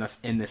guard in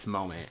this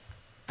moment.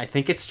 I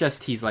think it's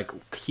just he's like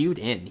cued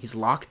in. He's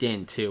locked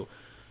into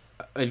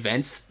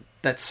events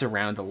that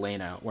surround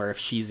Elena. Where if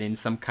she's in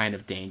some kind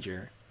of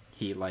danger,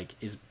 he like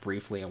is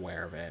briefly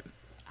aware of it.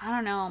 I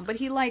don't know, but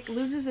he like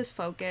loses his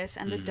focus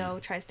and the Mm-hmm. doe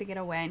tries to get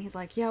away and he's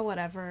like, yeah,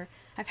 whatever.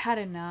 I've had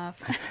enough.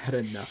 Had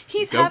enough.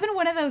 He's Go- having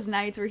one of those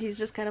nights where he's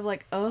just kind of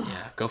like, oh,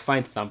 Yeah, go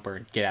find Thumper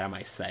and get out of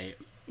my sight.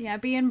 yeah,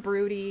 being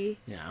broody.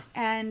 Yeah.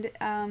 And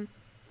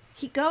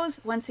he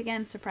goes, once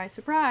again, surprise,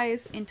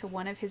 surprise, into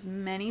one of his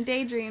many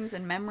daydreams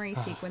and memory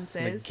The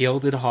sequences.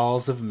 gilded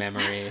halls of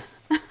memory.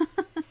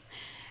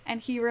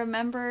 And he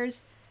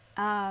remembers,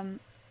 The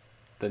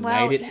Well,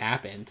 night it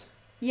happened.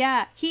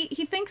 yeah, he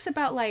thinks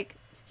about, like,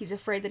 he's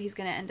afraid that he's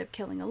going to end up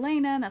killing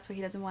Elena, and that's why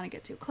he doesn't want to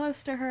get too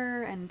close to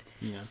her. And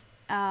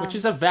Yeah. Which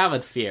is a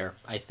valid fear,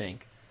 I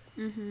think.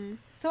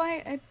 so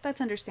I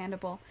that's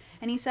understandable.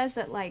 And he says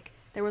that, like,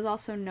 there was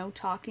also no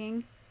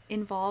talking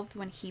involved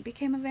when he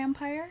became a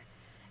vampire.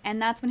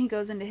 And that's when he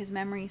goes into his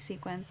memory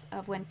sequence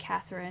of when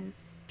Catherine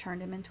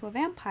turned him into a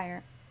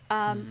vampire.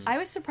 I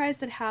was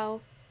surprised at how,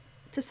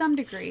 to some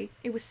degree,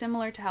 it was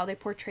similar to how they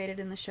portrayed it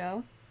in the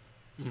show.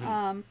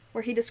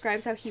 Where he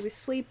describes how he was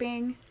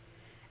sleeping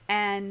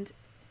and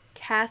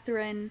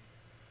Catherine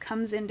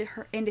comes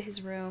into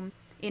his room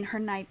in her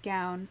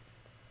nightgown,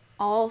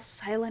 all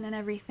silent and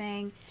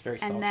everything. It's very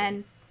and sultry.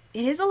 then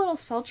it is a little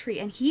sultry,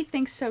 and he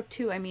thinks so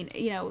too. I mean,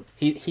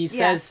 He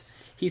says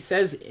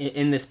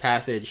in this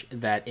passage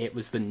that it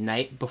was the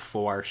night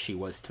before she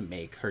was to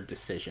make her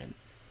decision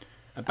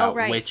about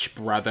right. which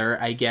brother,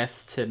 I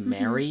guess, to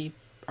marry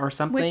or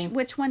something.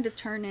 which one to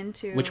turn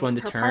into Which one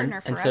to her turn,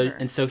 partner and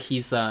forever. so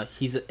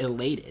he's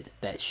elated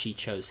that she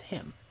chose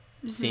him.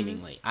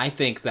 Seemingly, I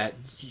think that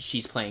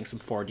she's playing some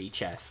 4D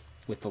chess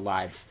with the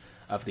lives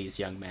of these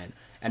young men,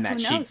 and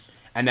that Who knows?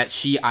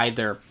 she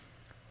either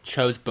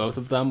chose both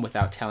of them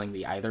without telling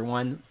the either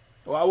one.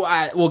 Well,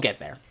 we'll get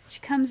there. She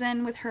comes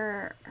in with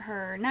her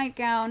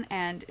nightgown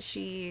and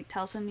she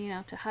tells him,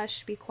 to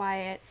hush, be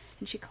quiet,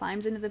 and she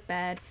climbs into the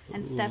bed.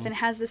 And Stefan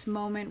has this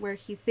moment where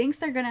he thinks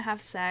they're gonna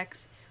have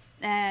sex,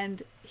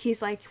 and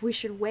he's like, "We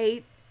should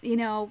wait.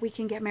 We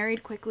can get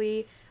married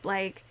quickly.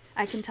 Like,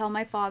 I can tell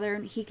my father,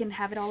 and he can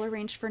have it all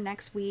arranged for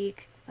next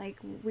week. Like,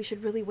 we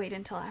should really wait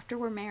until after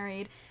we're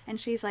married." And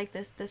she's like,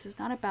 "This is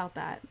not about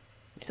that.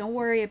 Don't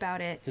worry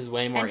about it." This is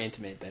way more And-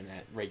 intimate than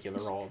that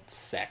regular old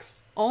sex.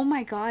 Oh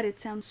my god, it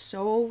sounds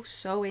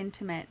so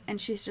intimate. And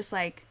she's just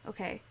like,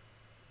 "Okay,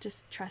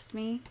 just trust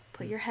me,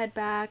 put your head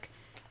back."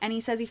 And he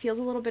says he feels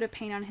a little bit of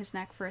pain on his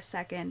neck for a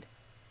second,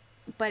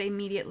 but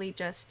immediately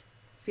just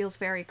feels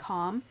very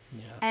calm.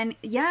 Yeah. And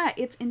yeah,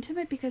 it's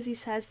intimate because he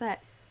says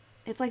that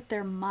it's like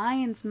their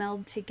minds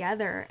meld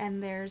together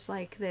and there's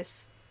like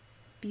this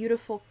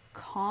beautiful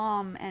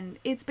calm, and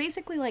it's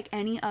basically like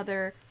any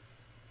other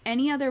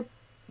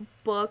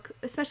book,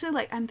 especially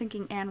like I'm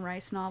thinking Anne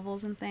Rice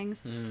novels and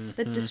things.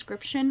 The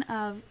description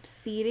of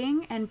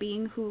feeding and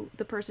being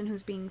the person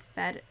who's being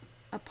fed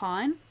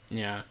upon,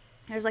 Yeah.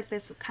 there's like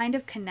this kind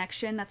of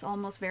connection that's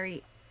almost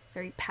very,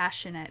 very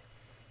passionate.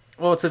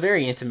 Well, it's a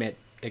very intimate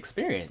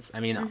experience. I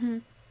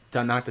mean,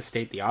 not to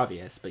state the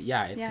obvious, but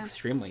yeah, it's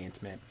extremely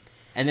intimate.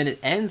 And then it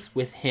ends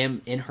with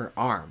him in her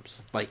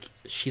arms. Like,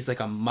 she's like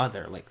a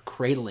mother, like,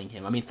 cradling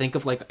him. I mean, think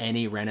of, like,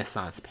 any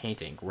Renaissance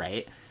painting,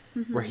 right?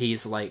 Where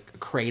he's, like,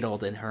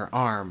 cradled in her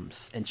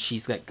arms, and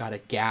she's, like, got a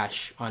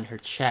gash on her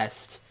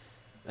chest,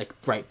 like,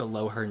 right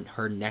below her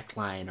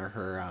neckline or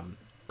her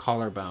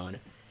collarbone.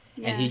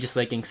 And he Yeah. just,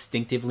 like,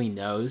 instinctively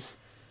knows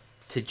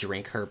to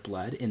drink her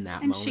blood in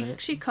that And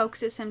moment. she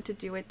coaxes him to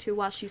do it too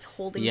while she's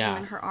holding Yeah.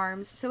 him in her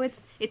arms. So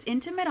it's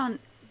intimate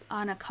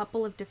on a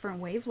couple of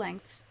different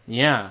wavelengths.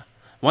 Yeah.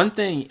 One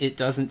thing it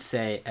doesn't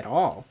say at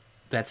all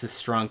that's a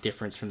strong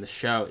difference from the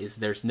show is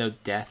there's no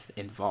death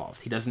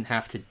involved. He doesn't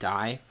have to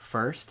die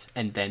first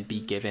and then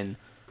be given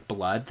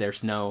blood.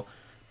 There's no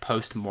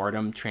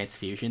post-mortem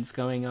transfusions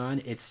going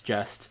on. It's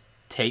just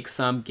take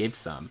some, give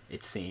some,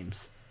 it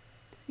seems.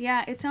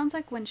 Yeah, it sounds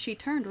like when she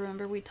turned,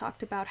 remember we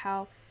talked about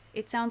how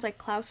it sounds like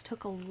Klaus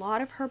took a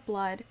lot of her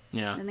blood.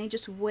 Yeah. And they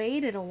just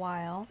waited a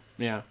while.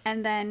 Yeah.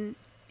 And then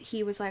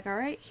he was like, all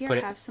right, here,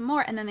 have some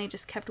more. And then they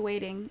just kept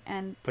waiting.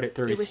 And put it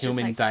through his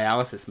human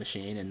dialysis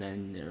machine and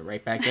then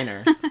right back in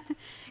her.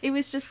 It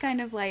was just kind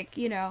of like,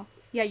 you know,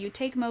 yeah, you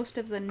take most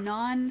of the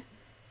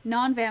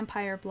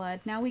non-vampire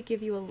blood. Now we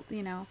give you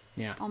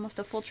almost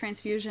a full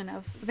transfusion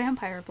of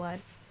vampire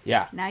blood.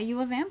 Yeah. Now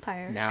you a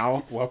vampire.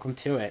 Now, welcome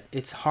to it.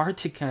 It's hard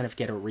to kind of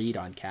get a read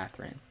on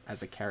Catherine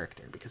as a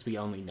character because we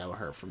only know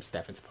her from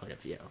Stefan's point of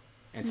view.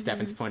 And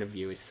Stefan's point of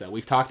view is so...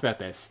 We've talked about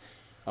this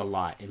a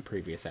lot in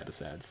previous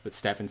episodes, but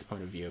Stefan's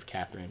point of view of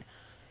Catherine,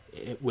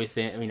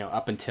 within,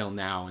 up until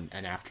now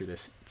and after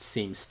this,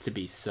 seems to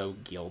be so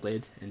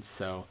gilded and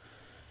so,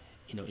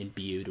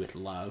 imbued with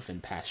love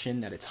and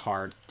passion that it's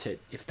hard to...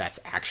 If that's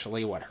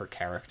actually what her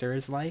character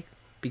is like.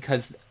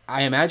 Because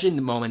I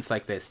imagine moments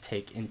like this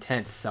take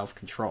intense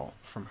self-control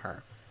from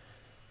her.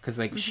 Because,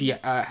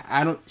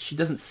 she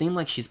doesn't seem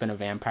like she's been a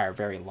vampire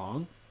very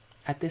long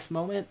at this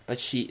moment. But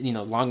she,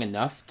 long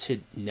enough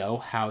to know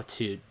how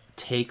to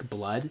take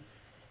blood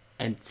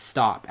and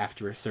stop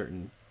after a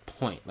certain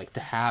point. Like, to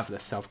have the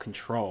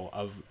self-control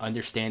of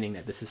understanding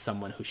that this is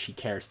someone who she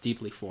cares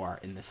deeply for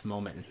in this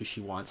moment and who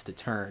she wants to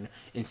turn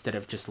instead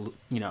of just,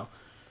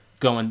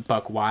 going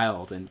buck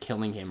wild and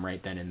killing him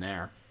right then and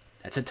there.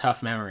 That's a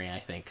tough memory, I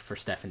think, for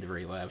Stefan to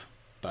relive.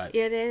 But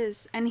it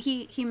is. And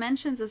he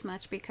mentions as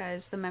much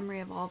because the memory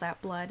of all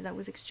that blood that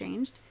was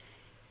exchanged,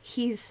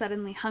 he's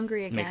suddenly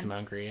hungry again. Makes him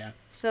hungry, yeah.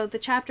 So the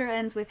chapter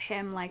ends with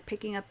him,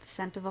 picking up the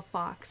scent of a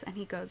fox, and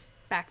he goes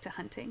back to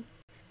hunting.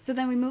 So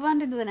then we move on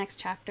to the next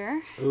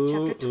chapter,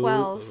 chapter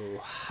 12.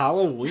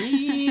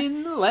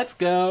 Halloween! Let's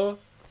go!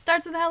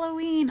 Starts with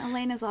Halloween.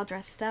 Elena's all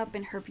dressed up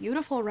in her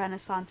beautiful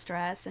Renaissance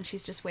dress, and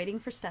she's just waiting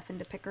for Stefan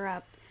to pick her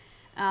up.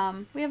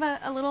 We have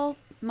a little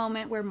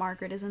moment where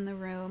Margaret is in the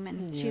room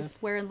and she's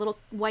wearing little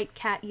white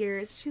cat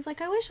ears. She's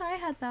like, I wish I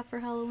had that for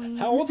Halloween.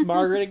 How old's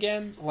Margaret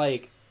again?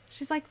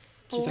 She's like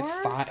 4? She's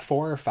like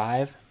 4 or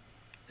 5.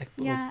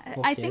 Yeah,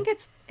 I think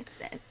it's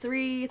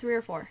 3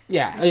 or 4.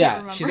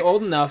 Yeah. She's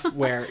old enough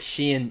where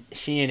she and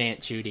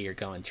Aunt Judy are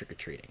going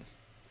trick-or-treating.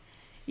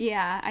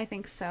 Yeah, I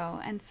think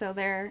so. And so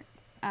they're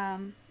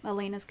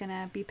Elena's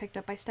gonna be picked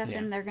up by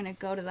Stefan. Yeah. They're gonna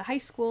go to the high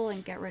school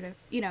and get rid of,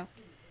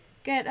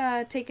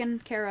 get taken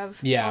care of.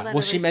 Yeah, all that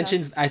well, she other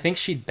mentions, stuff. I think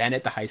she'd been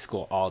at the high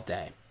school all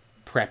day,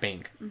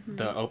 prepping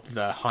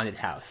the haunted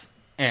house.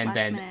 And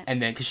then,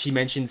 because she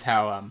mentions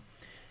how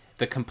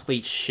the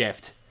complete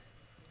shift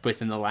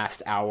within the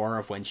last hour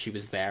of when she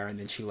was there, and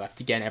then she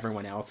left again,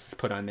 everyone else has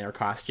put on their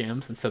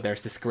costumes. And so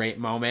there's this great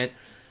moment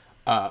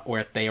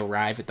where they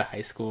arrive at the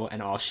high school,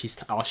 and all she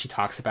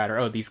talks about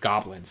are, these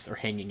goblins are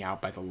hanging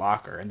out by the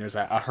locker, and there's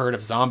a herd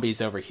of zombies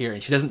over here,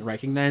 and she doesn't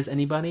recognize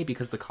anybody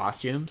because the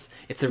costumes.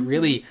 It's a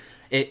really,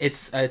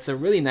 it's a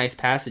really nice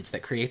passage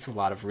that creates a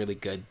lot of really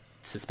good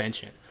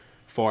suspension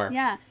for,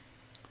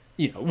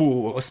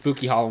 a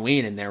spooky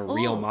Halloween, and they're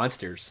real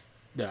monsters.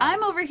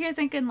 I'm over here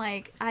thinking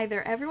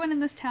either everyone in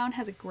this town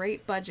has a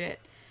great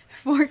budget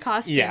for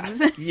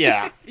costumes.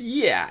 Yeah.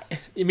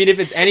 I mean, if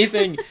it's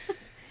anything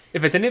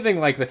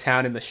like the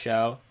town in the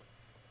show,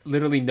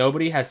 literally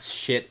nobody has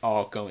shit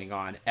all going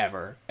on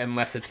ever,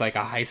 unless it's like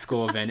a high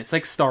school event. It's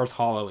like Stars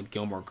Hollow and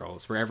Gilmore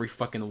Girls, where every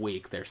fucking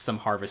week there's some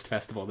harvest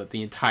festival that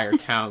the entire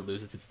town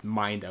loses its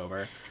mind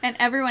over. And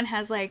everyone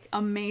has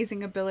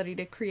amazing ability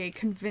to create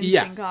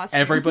convincing costumes.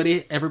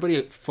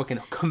 Everybody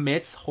fucking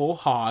commits whole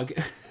hog.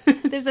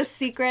 There's a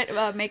secret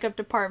makeup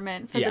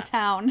department for the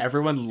town.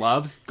 Everyone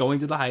loves going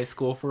to the high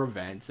school for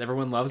events.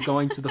 Everyone loves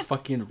going to the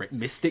fucking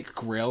Mystic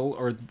Grill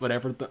or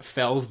whatever, the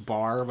Fell's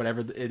Bar,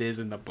 whatever it is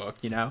in the book,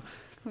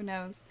 Who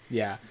knows?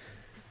 Yeah.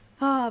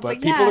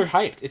 But people are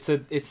hyped.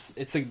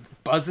 It's a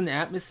buzzing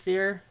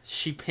atmosphere.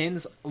 She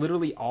pins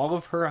literally all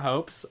of her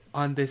hopes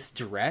on this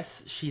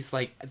dress. She's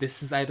like,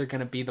 this is either going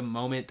to be the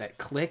moment that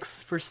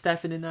clicks for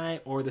Stefan and I,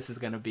 or this is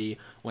going to be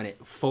when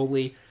it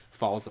fully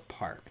falls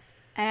apart.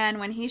 And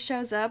when he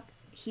shows up,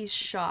 he's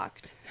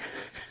shocked.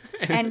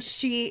 And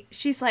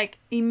she's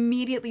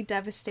immediately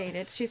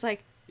devastated. She's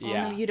like,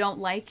 no, you don't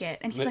like it.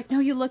 And he's like, no,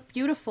 you look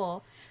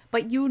beautiful.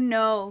 But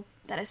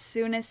that as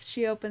soon as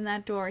she opened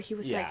that door, he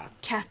was like,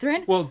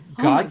 Catherine? Well,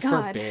 God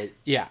forbid.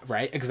 Yeah,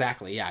 right?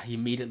 Exactly. Yeah, he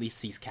immediately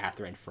sees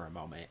Catherine for a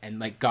moment.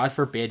 And, God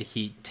forbid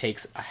he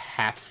takes a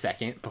half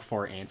second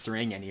before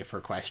answering any of her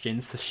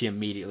questions. So she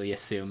immediately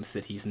assumes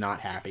that he's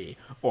not happy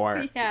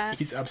or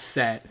he's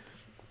upset.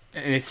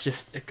 And it's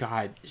just,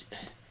 God,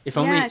 if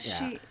only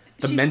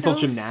the mental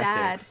gymnastics.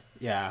 Sad.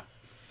 Yeah.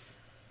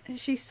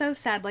 She's so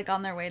sad,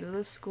 on their way to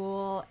the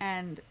school,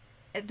 and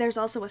there's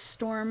also a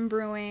storm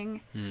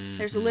brewing. Mm-hmm.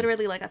 There's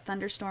literally a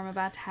thunderstorm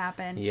about to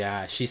happen.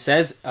 Yeah, she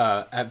says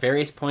at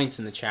various points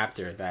in the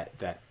chapter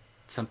that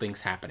something's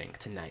happening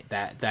tonight.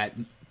 That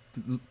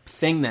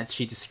thing that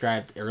she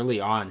described early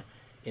on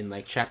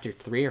in chapter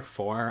 3 or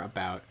 4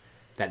 about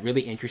that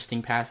really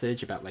interesting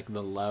passage about like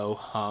the low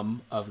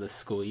hum of the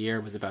school year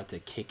was about to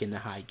kick into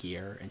high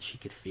gear, and she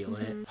could feel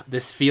it.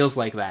 This feels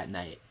like that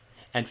night,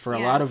 and for a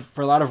lot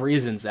of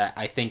reasons, that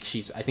I think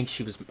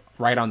she was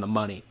right on the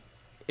money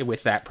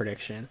with that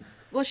prediction.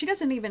 Well, she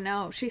doesn't even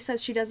know. She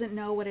says she doesn't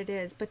know what it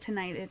is, but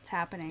tonight it's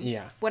happening.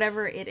 Yeah.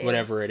 Whatever it is.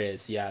 Whatever it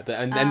is, yeah.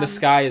 And the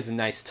sky is a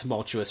nice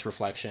tumultuous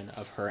reflection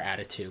of her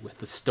attitude, with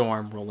the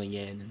storm rolling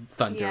in and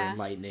thunder and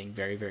lightning.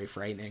 Very, very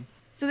frightening.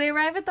 So they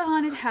arrive at the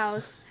haunted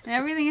house, and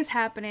everything is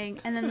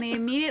happening, and then they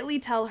immediately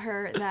tell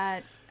her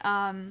that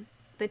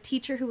the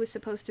teacher who was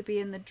supposed to be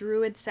in the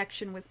druid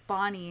section with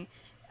Bonnie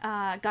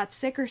got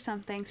sick or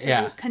something, so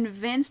they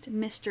convinced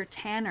Mr.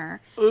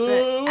 Tanner,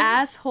 the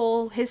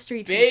asshole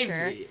history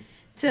teacher,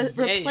 to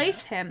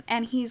replace him,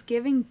 and he's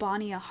giving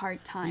Bonnie a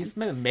hard time. He's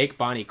gonna make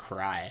Bonnie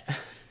cry.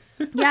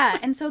 Yeah,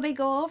 and so they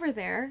go over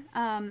there,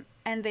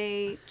 and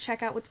they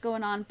check out what's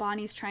going on.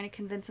 Bonnie's trying to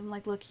convince him,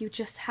 like, look, you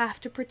just have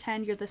to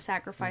pretend you're the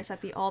sacrifice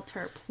at the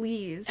altar,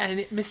 please. And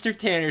Mr.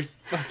 Tanner's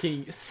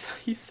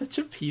he's such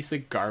a piece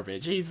of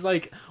garbage. He's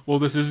like, well,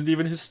 this isn't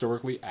even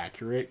historically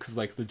accurate, because,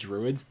 like, the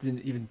druids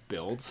didn't even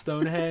build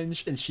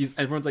Stonehenge, and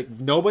everyone's like,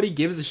 nobody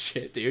gives a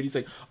shit, dude. He's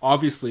like,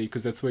 obviously,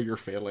 because that's why you're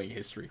failing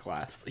history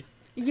class. Like,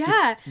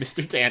 yeah.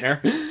 Mr. Tanner.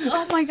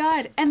 Oh my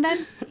god. And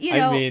then,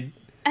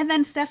 and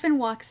then Stefan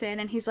walks in,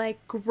 and he's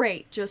like,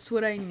 great, just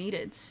what I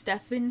needed.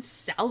 Stefan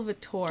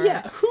Salvatore.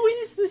 Yeah, who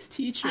is this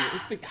teacher?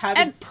 Like,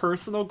 having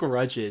personal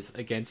grudges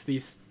against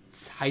these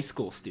high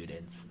school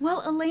students.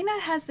 Well,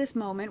 Elena has this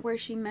moment where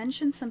she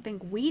mentions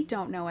something we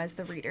don't know as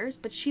the readers,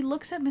 but she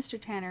looks at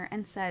Mr. Tanner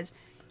and says,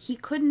 he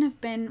couldn't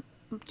have been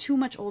too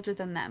much older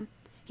than them.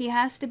 He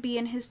has to be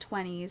in his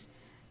 20s.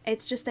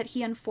 It's just that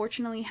he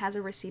unfortunately has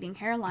a receding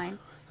hairline.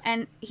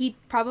 And he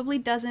probably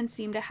doesn't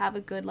seem to have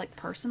a good, like,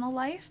 personal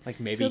life. Like,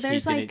 maybe he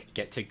didn't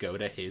get to go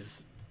to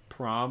his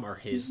prom or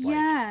his,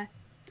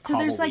 so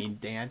there's, Halloween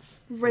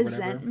dance.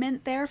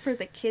 Resentment there for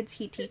the kids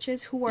he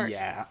teaches who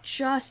are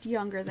just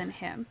younger than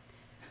him.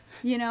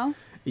 You know?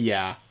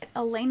 Yeah.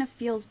 Elena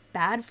feels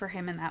bad for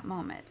him in that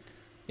moment.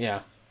 Yeah.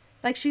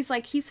 Like, she's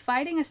like, he's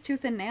fighting us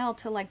tooth and nail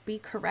to, like, be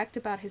correct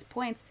about his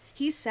points.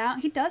 He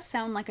does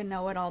sound like a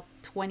know-it-all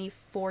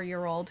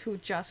 24-year-old who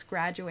just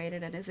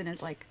graduated and is in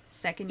his, like,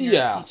 second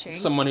year of teaching.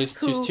 Someone who's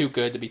too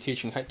good to be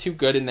teaching, too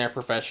good in their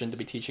profession to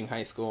be teaching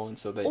high school, and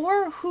so they...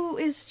 Or who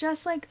is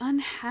just, like,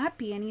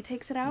 unhappy and he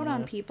takes it out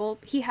on people.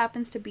 He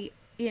happens to be,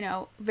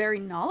 very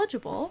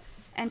knowledgeable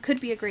and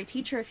could be a great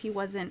teacher if he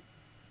wasn't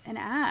an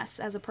ass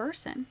as a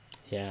person.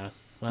 Yeah.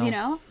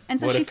 Well, And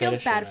so she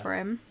feels bad for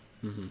him.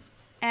 Mm-hmm.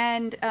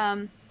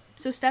 And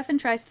so Stefan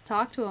tries to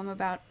talk to him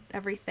about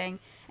everything,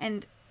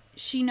 and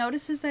she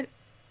notices that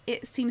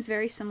it seems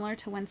very similar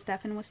to when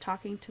Stefan was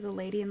talking to the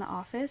lady in the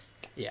office.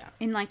 Yeah.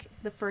 In, like,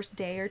 the first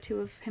day or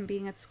two of him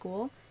being at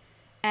school.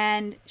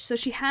 And so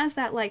she has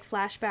that, like,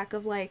 flashback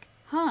of, like,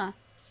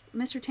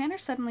 Mr.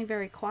 Tanner's suddenly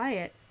very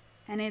quiet.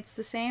 And it's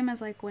the same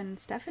as, like, when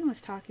Stefan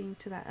was talking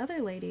to that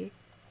other lady.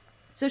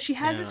 So she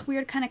has this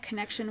weird kind of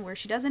connection where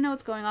she doesn't know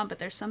what's going on, but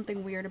there's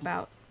something weird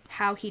about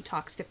how he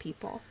talks to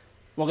people.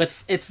 Well,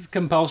 it's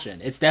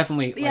compulsion. It's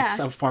definitely like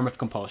some form of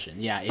compulsion.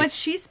 Yeah. But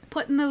she's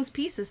putting those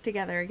pieces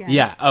together again.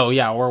 Yeah. Oh,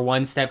 yeah. We're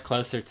one step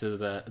closer to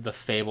the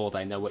fabled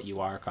 "I know what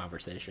you are"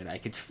 conversation. I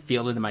could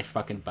feel it in my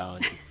fucking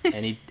bones.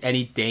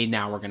 Any day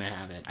now we're gonna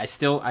have it.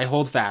 I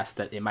hold fast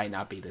that it might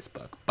not be this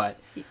book, but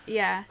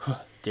yeah.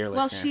 Dear listener,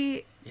 well,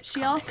 she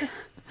coming. Also.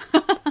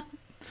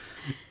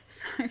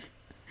 Sorry.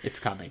 It's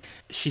coming.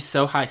 She's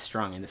so high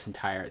strung in this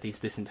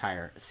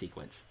entire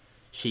sequence.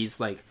 She's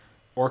like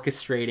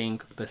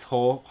orchestrating this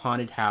whole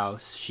haunted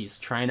house. She's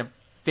trying to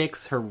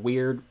fix her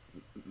weird,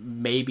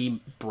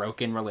 maybe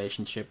broken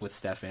relationship with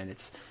Stefan.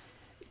 It's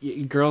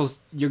your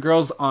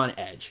girl's on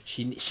edge.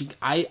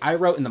 I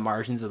wrote in the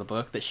margins of the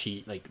book that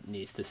she like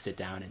needs to sit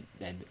down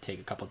and take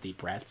a couple deep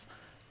breaths.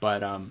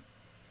 But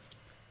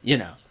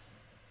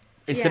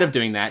instead of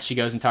doing that, she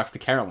goes and talks to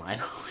Caroline,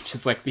 which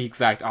is like the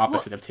exact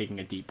opposite of taking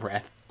a deep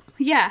breath.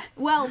 Yeah.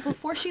 Well,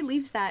 before she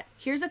leaves that,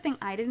 here's a thing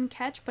I didn't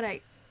catch, but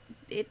I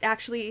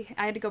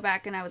had to go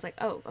back and I was like,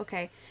 oh,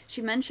 okay.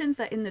 She mentions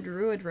that in the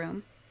druid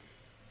room,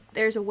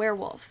 there's a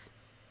werewolf.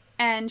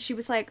 And she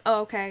was like,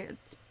 oh, okay,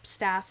 it's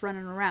staff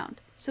running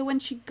around. So when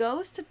she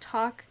goes to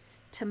talk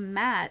to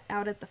Matt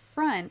out at the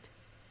front,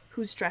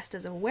 who's dressed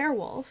as a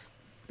werewolf,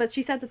 but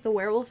she said that the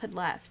werewolf had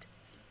left.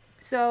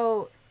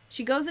 So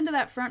she goes into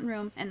that front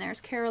room and there's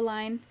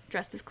Caroline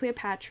dressed as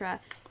Cleopatra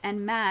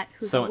and Matt,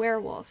 who's a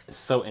werewolf.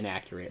 So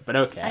inaccurate, but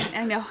okay.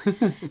 I know.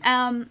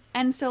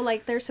 And so,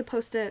 like, they're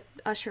supposed to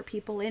usher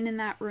people in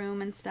that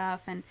room and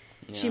stuff, and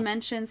she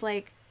mentions,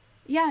 like,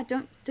 yeah,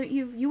 don't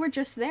you were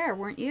just there,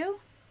 weren't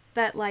you?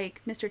 That,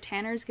 like, Mr.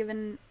 Tanner's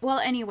given... Well,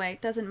 anyway,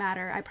 doesn't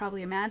matter. I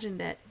probably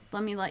imagined it.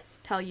 Let me, like,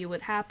 tell you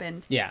what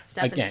happened. Yeah.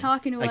 Stefan's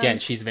talking to him. Again,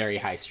 she's very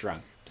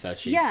high-strung, so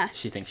she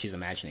thinks she's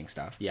imagining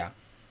stuff. Yeah.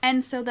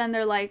 And so then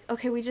they're like,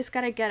 okay, we just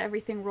got to get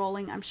everything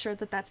rolling. I'm sure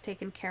that that's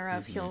taken care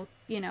of. Mm-hmm.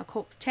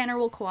 He'll, Tanner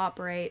will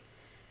cooperate.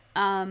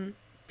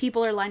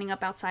 People are lining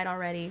up outside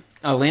already.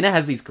 Elena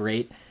has these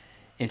great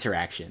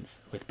interactions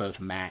with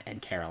both Matt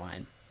and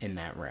Caroline. in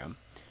that room,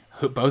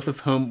 both of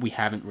whom we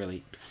haven't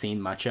really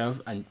seen much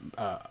of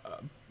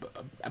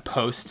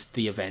post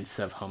the events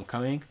of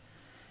Homecoming,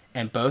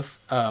 and both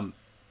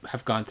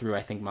have gone through,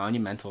 I think,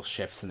 monumental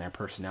shifts in their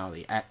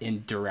personality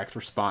in direct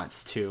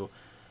response to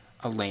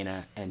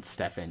Elena and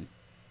Stefan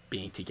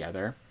being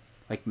together.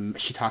 Like,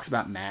 she talks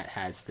about Matt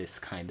has this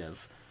kind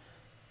of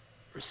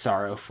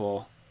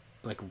sorrowful,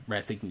 like,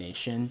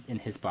 resignation in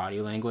his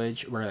body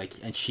language, where, like,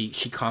 and she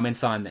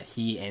comments on that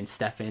he and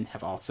Stefan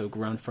have also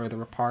grown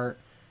further apart.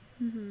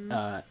 Mm-hmm.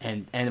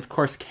 And of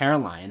course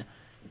Caroline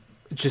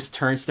just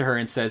turns to her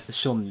and says that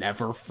she'll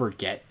never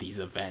forget these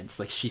events.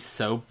 Like, she's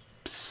so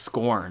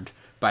scorned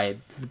by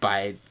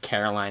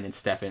Caroline and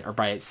Stefan, or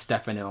by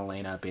Stefan and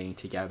Elena being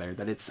together,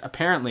 that it's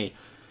apparently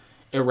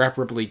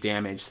irreparably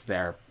damaged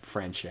their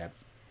friendship.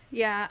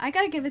 Yeah, I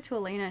gotta give it to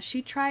Elena.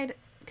 She tried,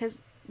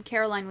 because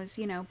Caroline was,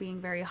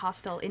 being very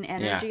hostile in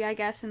energy, I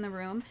guess, in the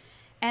room.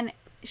 And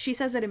she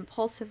says that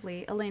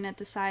impulsively, Elena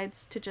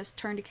decides to just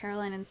turn to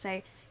Caroline and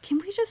say, can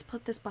we just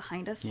put this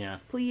behind us,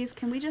 please?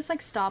 Can we just,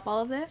 like, stop all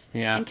of this?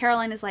 Yeah. And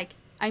Caroline is like,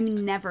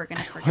 I'm never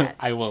gonna forget.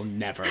 I will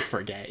never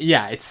forget.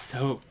 Yeah, it's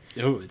so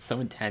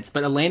intense.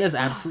 But Elena's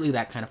absolutely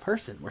that kind of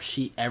person, where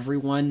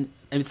and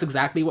it's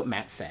exactly what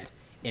Matt said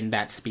in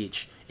that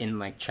speech in,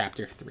 like,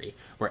 chapter 3,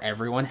 where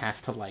everyone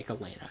has to like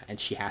Elena, and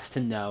she has to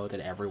know that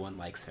everyone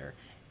likes her.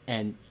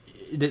 And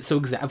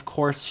so, of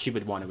course, she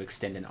would want to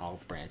extend an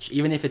olive branch,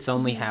 even if it's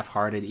only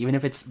half-hearted, even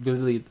if it's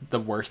literally the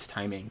worst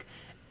timing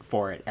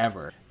for it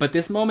ever. But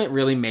this moment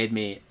really made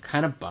me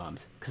kind of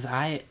bummed, because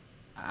I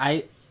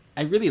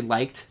really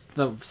liked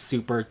the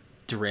super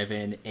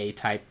driven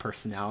A-type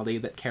personality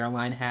that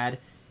Caroline had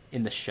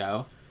in the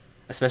show,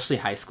 especially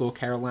high school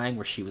Caroline,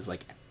 where she was,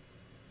 like,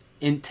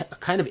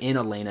 kind of in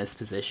Elena's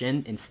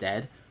position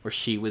instead, where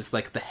she was,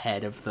 like, the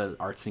head of the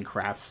arts and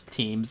crafts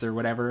teams or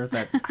whatever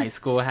that high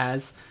school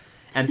has.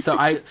 And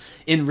so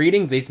in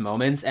reading these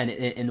moments and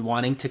in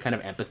wanting to kind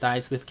of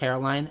empathize with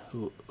Caroline,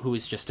 who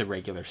is just a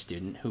regular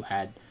student who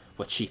had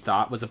what she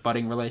thought was a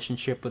budding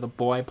relationship with a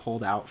boy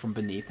pulled out from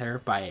beneath her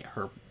by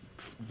her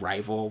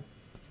rival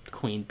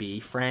Queen Bee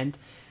friend,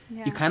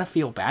 you kind of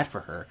feel bad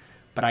for her.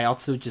 But I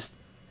also just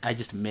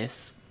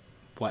miss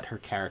what her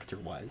character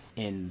was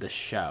in the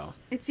show.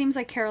 It seems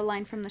like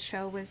Caroline from the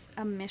show was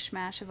a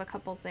mishmash of a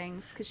couple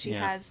things, because she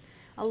has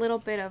a little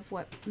bit of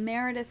what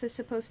Meredith is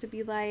supposed to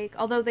be like,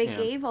 although they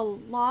gave a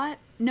lot.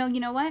 No, you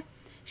know what?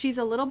 She's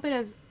a little bit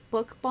of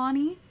book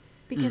Bonnie,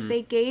 because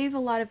they gave a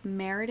lot of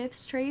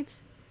Meredith's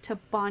traits to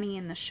Bonnie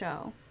in the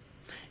show.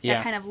 Yeah.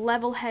 That kind of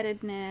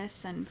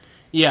level-headedness and...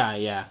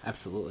 Yeah,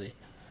 absolutely.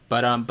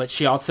 But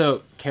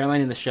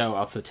Caroline in the show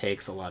also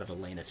takes a lot of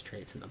Elena's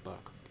traits in the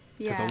book.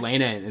 Because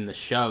Elena in the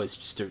show is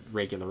just a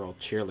regular old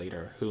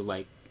cheerleader who,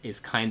 like, is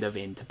kind of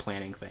into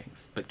planning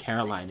things. But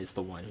Caroline is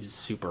the one who's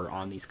super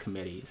on these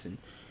committees and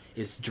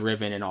is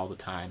driven in all the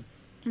time.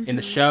 Mm-hmm. In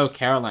the show,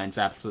 Caroline's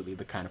absolutely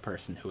the kind of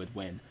person who would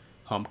win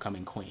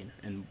Homecoming Queen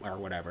or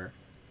whatever,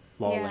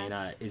 while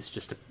Elena is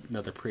just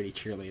another pretty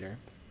cheerleader.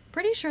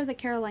 Pretty sure that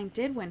Caroline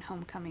did win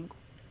Homecoming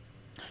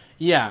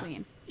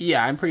Queen.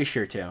 Yeah, I'm pretty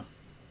sure too.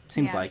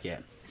 Seems like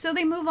it. So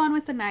they move on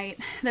with the night.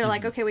 They're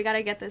like, okay, we got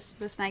to get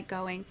this night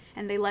going.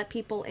 And they let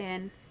people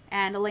in.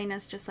 And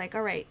Elena's just like,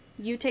 all right,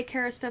 you take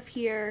care of stuff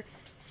here.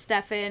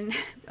 Stefan,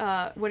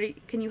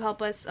 can you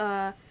help us?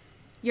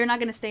 You're not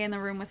going to stay in the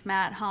room with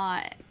Matt,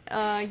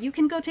 huh? You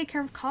can go take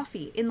care of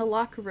coffee in the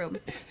locker room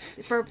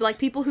for, like,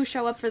 people who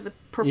show up for the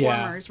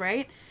performers,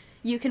 right?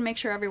 You can make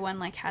sure everyone,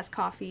 like, has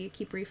coffee,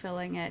 keep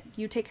refilling it.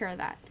 You take care of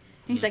that.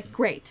 And he's like,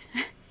 great.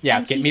 Yeah,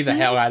 get me the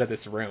hell out of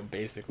this room,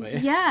 basically.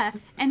 Yeah,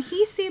 and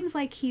he seems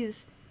like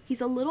he's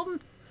a little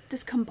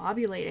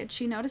discombobulated.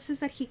 She notices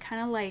that he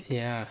kind of, like,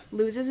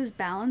 loses his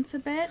balance a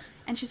bit,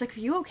 and she's like,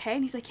 are you okay?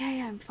 And he's like,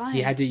 yeah, I'm fine.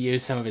 He had to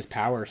use some of his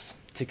powers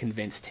to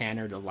convince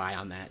Tanner to lie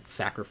on that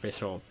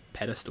sacrificial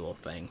pedestal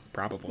thing,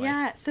 probably.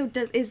 Yeah, so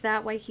is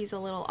that why he's a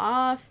little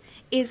off?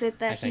 Is it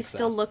that he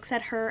still looks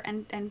at her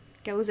and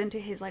goes into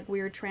his, like,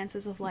 weird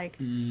trances of, like,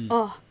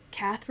 oh,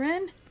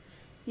 Catherine?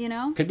 You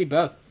know? Could be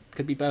both.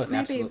 Maybe.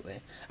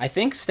 Absolutely. I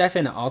think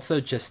Stefan also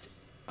just,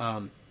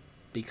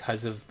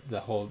 because of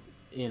the whole,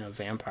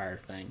 vampire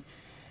thing,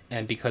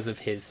 and because of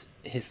his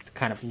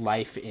kind of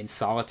life in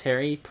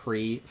solitary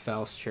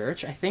pre-Fells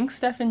Church, I think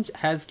Stefan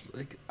has,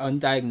 like,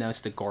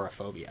 undiagnosed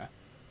agoraphobia.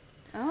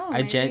 Oh,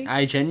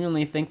 I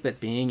genuinely think that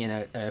being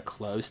in a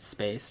closed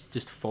space,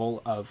 just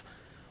full of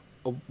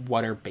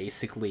what are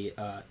basically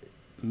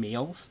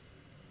meals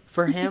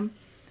for him,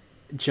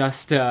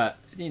 just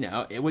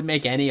it would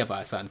make any of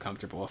us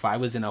uncomfortable. If I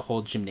was in a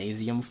whole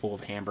gymnasium full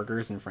of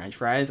hamburgers and French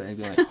fries, I'd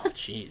be like, oh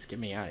jeez, get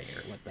me out of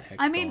here. What the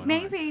heck's going on?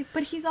 Maybe,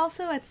 but he's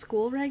also at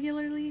school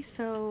regularly,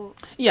 so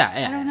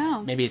yeah, I don't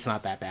know. Maybe it's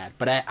not that bad,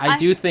 but I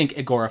do think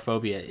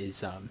agoraphobia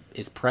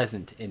is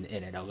present in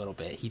it a little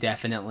bit. He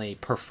definitely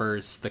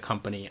prefers the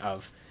company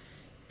of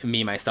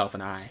me, myself,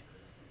 and I,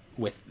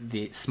 with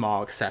the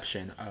small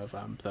exception of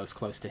those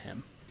close to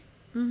him.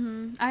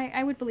 Mm-hmm.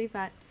 I would believe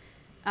that.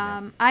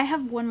 I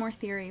have one more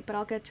theory, but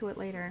I'll get to it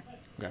later.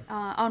 Okay.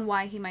 on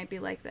why he might be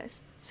like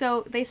this.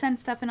 So they send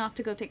Stefan off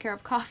to go take care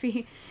of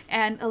coffee,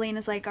 and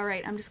Elena's like, all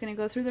right, I'm just going to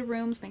go through the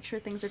rooms, make sure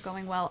things are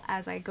going well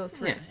as I go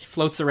through. Yeah, she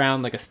floats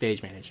around like a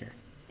stage manager.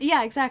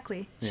 Yeah,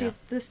 exactly. Yeah. She's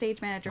the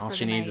stage manager All for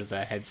she the needs night. is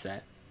a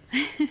headset.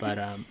 But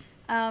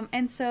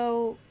And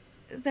so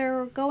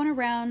they're going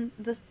around.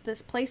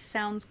 This place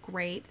sounds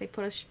great. They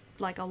put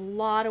a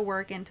lot of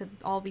work into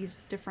all these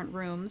different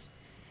rooms.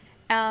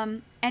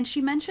 And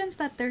she mentions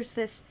that there's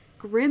this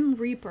Grim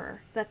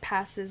Reaper that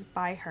passes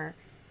by her,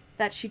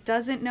 that she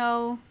doesn't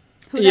know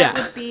who that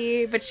would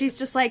be, but she's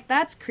just like,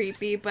 that's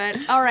creepy, but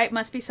all right,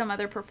 must be some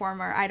other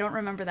performer. I don't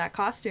remember that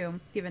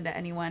costume given to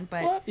anyone,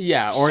 but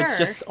or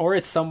sure.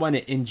 it's someone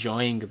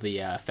enjoying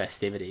the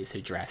festivities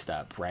who dressed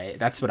up, right?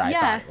 That's what I Yeah.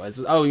 thought it was.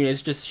 Oh,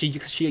 it's just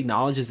she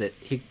acknowledges it.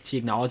 She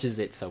acknowledges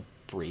it so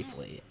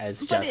briefly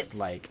as But just it's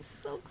like,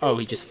 so oh, he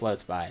creepy. just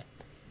floats by.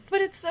 But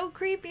it's so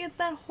creepy. It's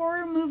that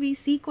horror movie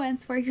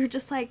sequence where you're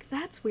just like,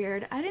 that's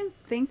weird. I didn't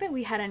think that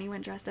we had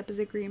anyone dressed up as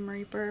a Grim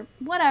Reaper.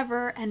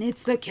 Whatever. And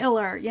it's the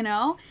killer, you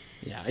know?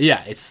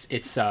 Yeah.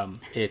 It's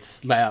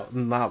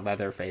not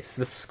Leatherface.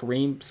 The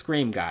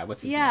Scream guy.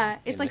 What's his name? Yeah,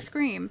 it's like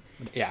Scream.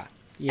 Yeah,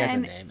 he has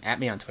And- a name. At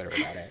me on Twitter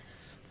about it.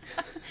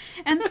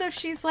 And so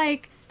she's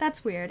like,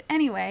 that's weird.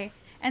 Anyway,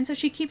 and so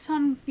she keeps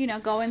on,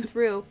 going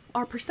through.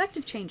 Our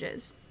perspective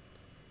changes,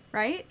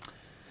 right?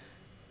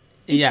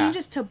 It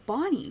changes to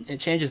Bonnie. It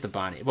changes to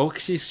Bonnie. Well,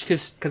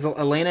 because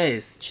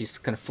Elena she's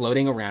kind of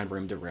floating around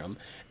room to room,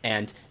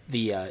 and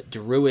the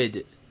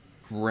druid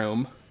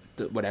room,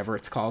 whatever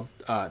it's called,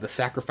 the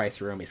sacrifice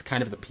room, is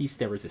kind of the piece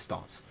de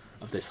resistance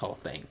of this whole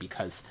thing,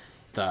 because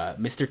the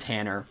Mr.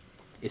 Tanner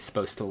is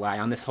supposed to lie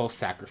on this whole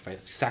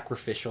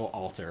sacrificial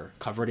altar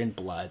covered in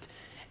blood,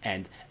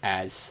 and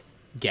as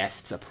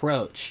guests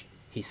approach,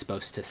 he's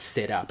supposed to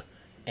sit up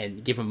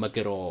and give him a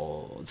good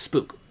old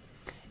spook.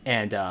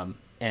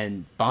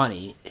 And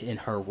Bonnie, in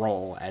her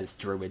role as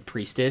druid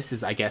priestess,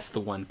 is, I guess, the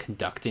one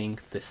conducting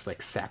this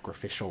like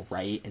sacrificial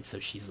rite, and so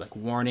she's like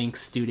warning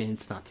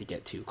students not to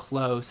get too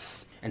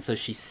close. And so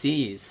she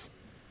sees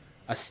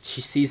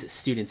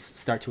students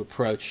start to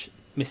approach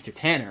Mr.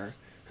 Tanner,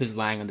 who's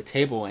lying on the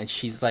table, and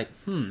she's like,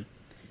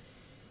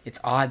 it's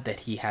odd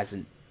that he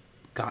hasn't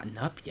gotten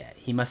up yet.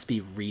 He must be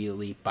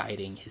really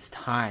biding his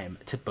time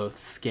to both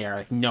scare,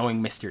 like,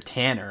 knowing Mr.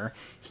 Tanner,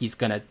 he's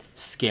gonna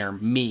scare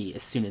me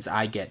as soon as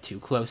I get too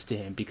close to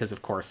him, because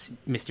of course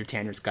Mr.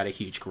 Tanner's got a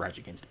huge grudge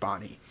against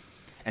Bonnie.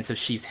 And so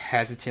she's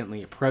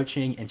hesitantly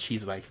approaching, and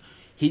she's like,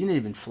 he didn't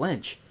even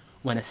flinch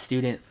when a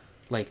student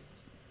like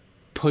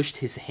pushed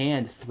his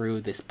hand through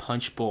this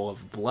punch bowl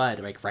of blood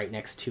like right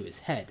next to his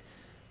head.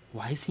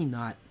 Why is he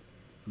not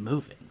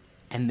moving?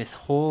 And this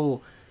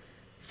whole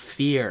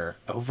fear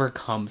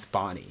overcomes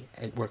Bonnie,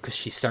 because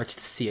she starts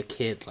to see a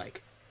kid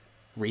like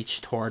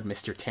reach toward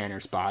Mr.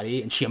 Tanner's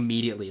body, and she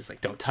immediately is like,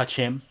 don't touch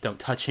him, don't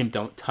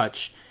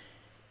touch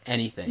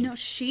anything. No,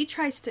 she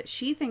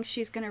thinks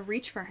she's going to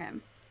reach for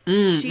him.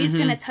 She's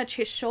going to touch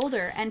his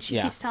shoulder, and she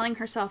keeps telling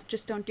herself,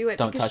 just don't do it,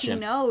 Don't because touch she him.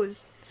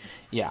 knows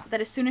Yeah. that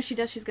as soon as she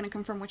does, she's going to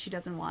confirm what she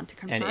doesn't want to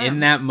confirm. And in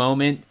that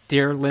moment,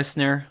 dear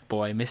listener,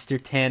 boy, Mr.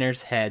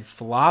 Tanner's head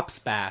flops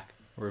back,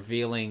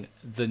 revealing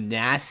the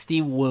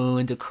nasty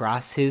wound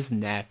across his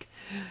neck.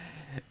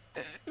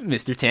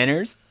 Mr.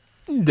 Tanner's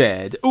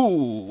dead.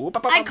 Ooh.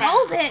 I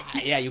called it!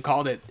 Yeah, you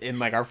called it in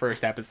like our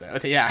first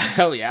episode. Yeah,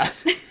 hell yeah.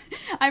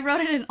 I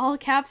wrote it in all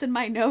caps in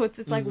my notes.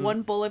 It's like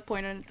one bullet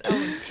point on its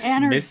own.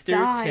 Tanner Mr.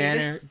 died.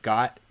 Tanner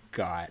got.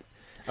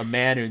 A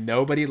man who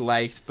nobody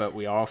liked, but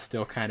we all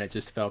still kind of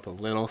just felt a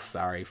little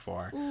sorry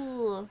for.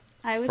 Ooh,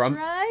 I was from,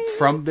 right.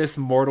 From this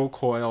mortal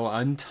coil,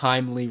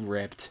 untimely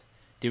ripped,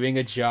 doing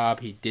a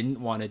job he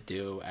didn't want to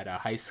do at a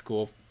high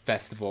school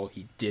festival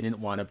he didn't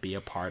want to be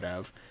a part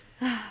of.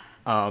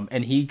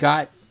 And he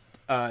got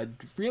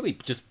really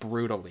just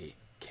brutally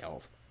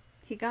killed.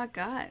 He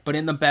got. But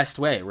in the best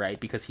way, right?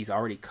 Because he's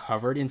already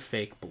covered in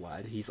fake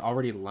blood. He's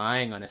already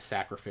lying on a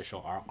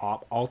sacrificial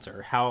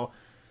altar. How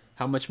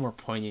much more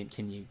poignant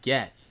can you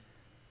get?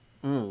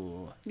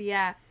 Ooh.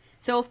 Yeah.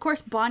 So, of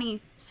course, Bonnie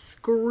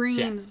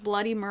screams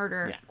bloody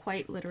murder,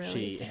 quite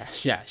literally.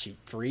 She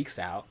freaks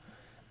out.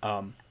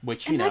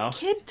 Which, and that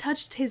kid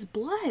touched his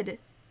blood.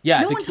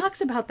 Yeah. No one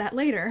talks about that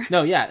later.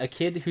 No, yeah. A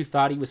kid who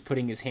thought he was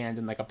putting his hand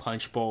in like a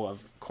punch bowl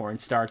of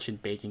cornstarch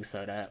and baking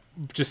soda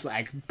just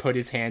like put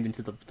his hand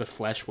into the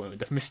flesh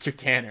wound of Mr.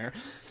 Tanner.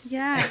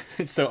 Yeah.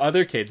 So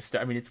other kids,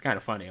 I mean, it's kind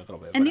of funny a little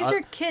bit. And these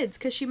are kids,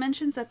 because she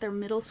mentions that they're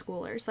middle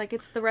schoolers. Like,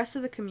 it's the rest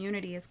of the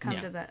community has come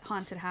to the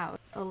haunted house.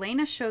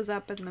 Elena shows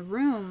up in the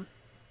room,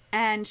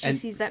 and she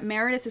sees that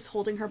Meredith is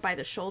holding her by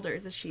the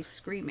shoulders as she's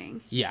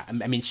screaming. Yeah,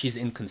 I mean, she's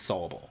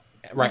inconsolable,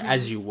 right?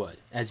 As you would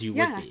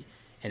be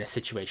in a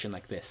situation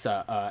like this.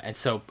 And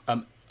so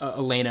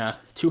Elena,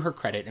 to her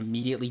credit,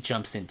 immediately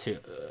jumps into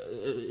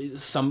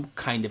some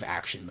kind of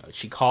action mode.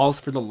 She calls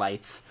for the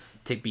lights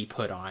to be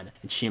put on,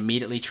 and she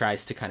immediately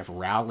tries to kind of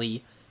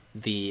rally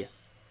the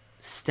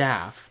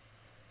staff.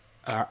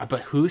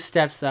 But who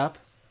steps up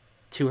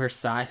to her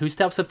side? Who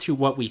steps up to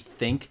what we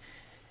think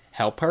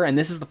help her. And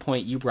this is the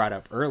point you brought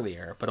up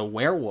earlier, but a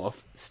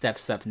werewolf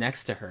steps up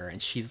next to her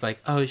and she's like,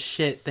 oh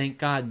shit, thank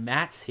God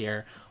Matt's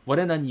here. What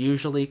an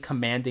unusually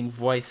commanding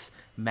voice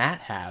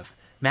Matt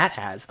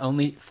has,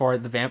 only for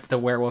the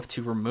werewolf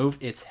to remove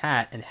its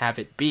hat and have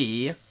it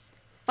be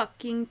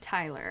fucking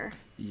Tyler.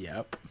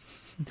 Yep.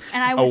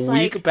 And I was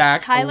week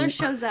back, Tyler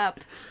shows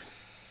up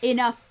in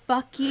a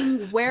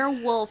fucking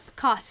werewolf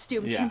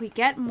costume. Yeah. Can we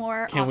get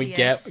more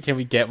obvious? Can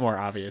we get more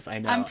obvious? I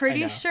know. I'm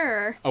pretty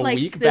sure. A like,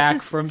 week this back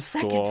is from the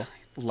second school, time.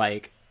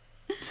 like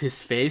his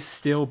face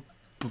still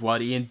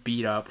bloody and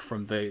beat up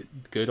from the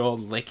good old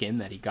licking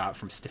that he got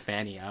from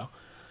Stefanio.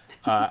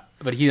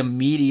 But he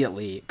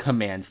immediately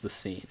commands the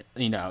scene.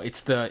 You know,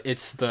 it's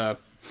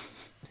definitely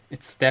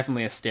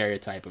a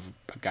stereotype of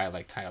a guy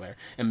like Tyler.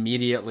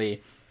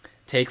 Immediately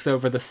takes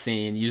over the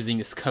scene using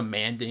his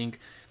commanding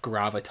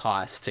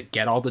gravitas to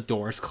get all the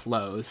doors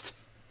closed,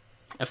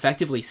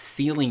 effectively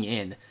sealing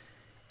in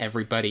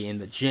everybody in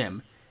the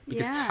gym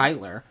because Yeah.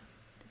 Tyler,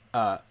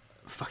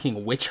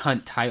 fucking witch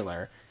hunt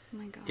Tyler, Oh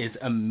my God. is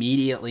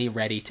immediately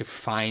ready to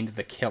find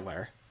the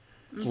killer.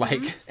 Mm-hmm.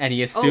 Like, and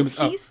he assumes,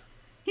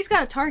 He's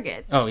got a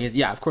target.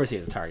 yeah, of course he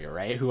has a target,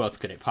 right? Who else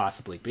could it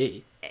possibly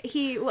be?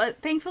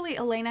 Thankfully,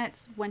 Elena,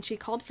 when she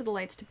called for the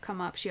lights to come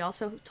up, she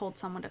also told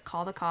someone to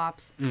call the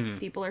cops.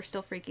 People are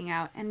still freaking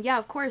out. And yeah,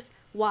 of course,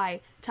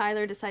 why?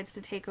 Tyler decides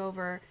to take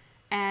over,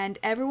 and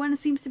everyone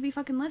seems to be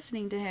fucking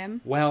listening to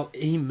him. Well,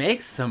 he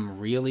makes some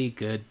really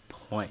good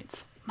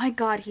points. My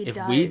God, he If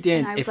does. we And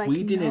didn't, I was if like,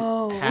 we didn't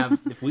no.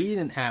 have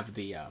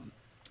the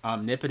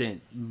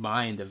omnipotent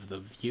mind of the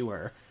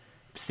viewer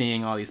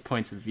seeing all these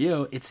points of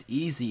view, it's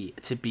easy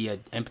to be an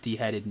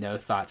empty-headed,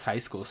 no-thoughts high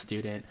school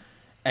student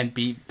and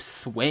be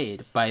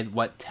swayed by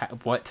what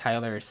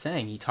Tyler is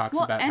saying. He talks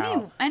about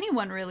how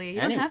anyone really. You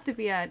don't have to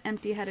be an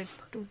empty-headed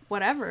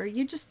whatever.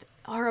 You just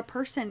are a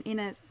person in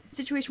a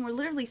situation where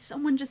literally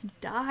someone just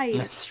died.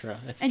 That's true.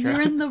 And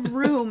you're in the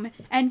room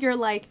and you're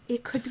like,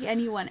 it could be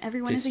anyone.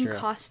 Everyone It's is in true.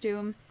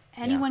 costume.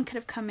 Anyone could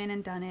have come in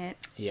and done it.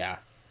 Yeah.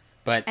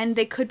 But And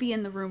they could be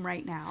in the room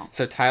right now.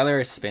 so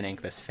Tyler is spinning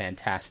this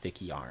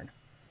fantastic yarn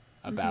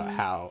about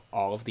how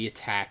all of the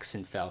attacks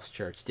in Fell's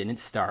Church didn't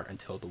start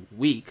until the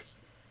week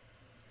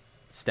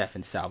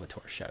Stefan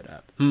Salvatore showed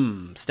up.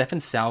 Stefan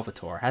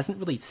Salvatore hasn't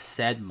really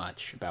said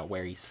much about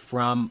where he's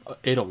from,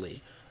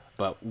 Italy,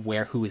 but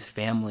who his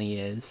family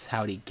is,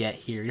 how did he get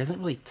here. He doesn't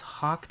really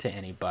talk to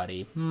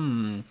anybody.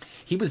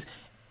 He was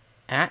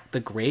at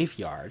the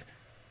graveyard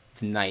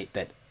the night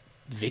that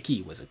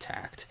Vicky was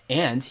attacked,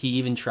 and he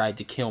even tried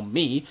to kill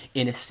me,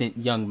 innocent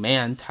young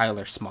man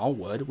Tyler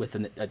Smallwood, with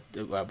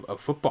a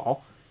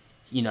football.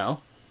 You know,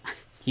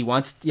 he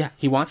wants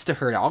to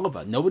hurt all of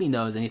us. Nobody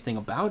knows anything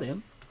about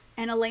him.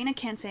 And Elena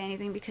can't say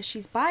anything because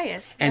she's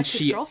biased. And That's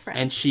his girlfriend.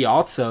 And she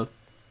also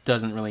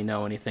doesn't really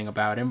know anything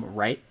about him,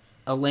 right,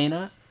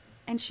 Elena?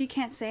 And she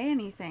can't say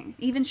anything.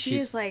 Even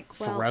She's is like,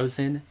 well,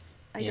 frozen.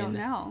 I don't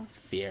know.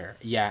 Fear.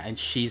 Yeah, and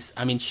she's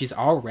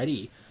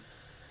already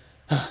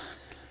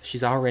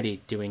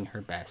doing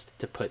her best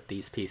to put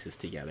these pieces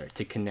together,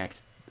 to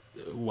connect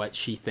what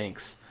she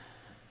thinks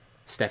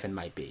Stefan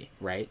might be,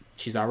 right?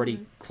 She's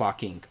already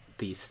clocking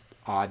these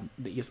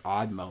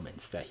odd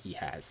moments that he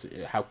has,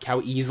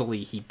 how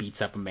easily he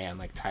beats up a man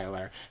like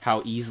Tyler,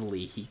 how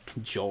easily he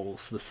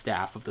cajoles the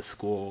staff of the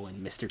school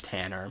and Mr.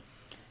 Tanner,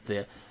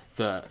 the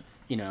kind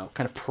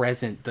of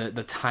present,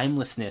 the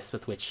timelessness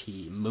with which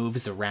he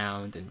moves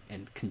around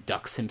and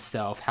conducts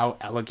himself, how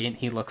elegant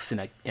he looks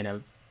in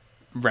a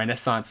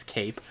Renaissance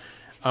cape.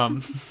 So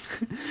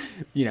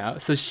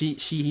she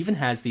even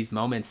has these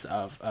moments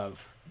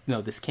of no,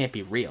 this can't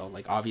be real.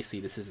 Like, obviously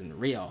this isn't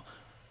real,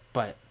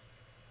 but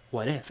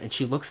what if? And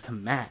she looks to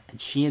Matt, and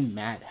she and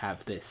Matt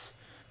have this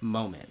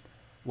moment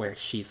where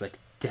she's like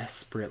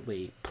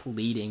desperately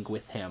pleading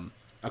with him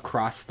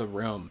across the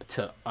room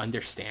to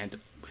understand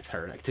with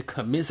her, like to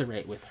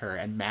commiserate with her.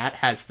 And Matt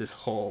has this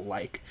whole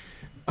like,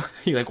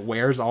 he like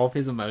wears all of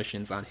his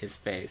emotions on his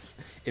face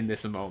in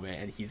this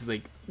moment, and he's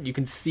like, you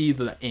can see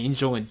the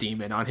angel and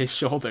demon on his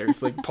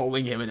shoulders like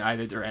pulling him in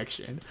either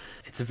direction.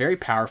 It's a very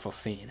powerful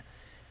scene.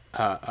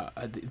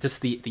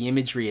 Just the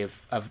imagery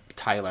of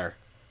Tyler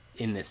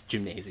in this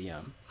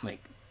gymnasium,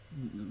 like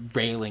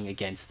railing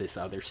against this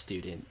other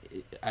student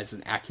as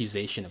an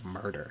accusation of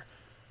murder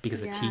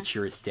because a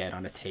teacher is dead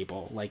on a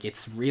table. Like,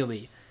 it's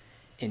really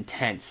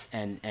intense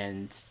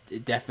and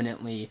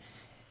definitely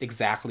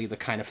exactly the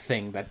kind of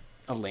thing that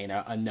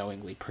Elena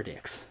unknowingly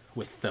predicts,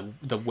 with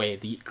the way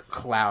the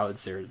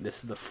clouds or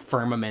the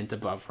firmament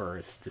above her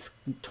is this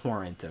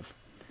torrent of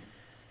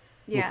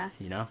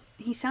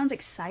He sounds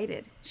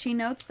excited. She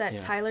notes that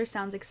Yeah. Tyler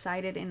sounds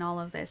excited in all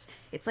of this.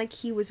 It's like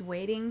he was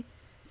waiting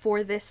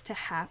for this to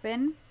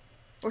happen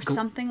or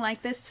something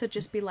like this to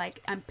just be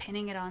like, I'm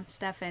pinning it on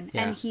Stefan.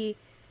 Yeah. And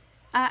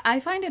I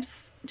find it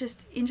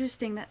just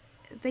interesting that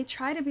they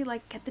try to be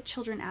like, get the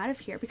children out of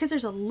here, because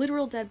there's a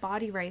literal dead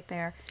body right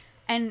there.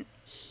 And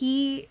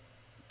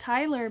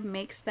Tyler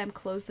makes them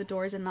close the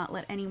doors and not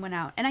let anyone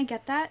out. And I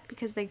get that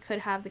because they could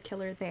have the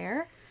killer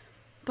there.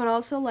 But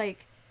also,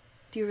 like,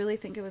 Do you really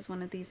think it was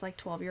one of these like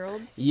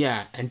 12-year-olds?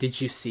 Yeah, and did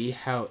you see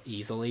how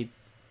easily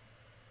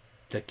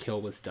the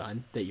kill was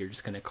done? That you're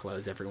just going to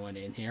close everyone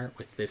in here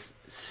with this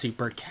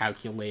super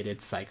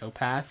calculated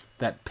psychopath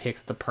that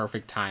picked the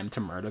perfect time to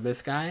murder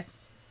this guy?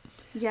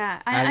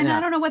 Yeah, I and know. I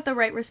don't know what the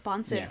right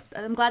response is.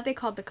 Yeah. I'm glad they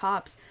called the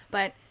cops,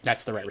 but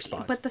That's the right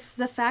response. But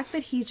the fact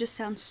that he just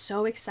sounds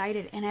so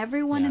excited, and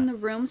everyone in the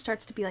room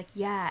starts to be like,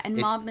 yeah, and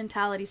mob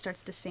mentality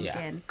starts to sink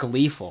in.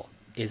 Gleeful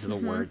is the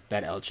word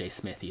that L.J.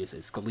 Smith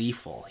uses.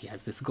 Gleeful. He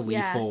has this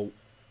gleeful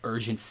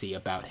urgency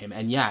about him,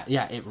 and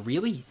it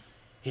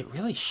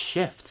really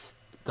shifts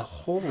the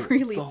whole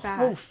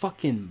whole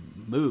fucking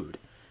mood.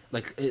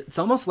 Like, it's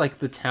almost like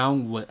the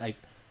town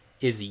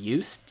is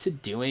used to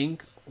doing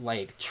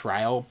like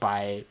trial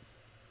by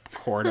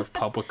court of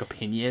public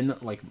opinion,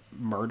 like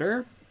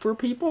murder for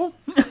people.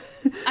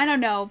 I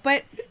don't know,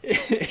 but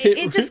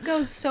it just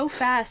goes so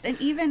fast. And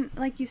even,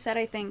 like you said,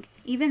 I think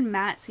even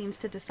Matt seems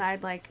to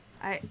decide, like,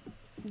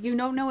 you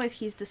don't know if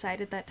he's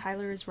decided that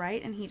Tyler is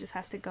right and he just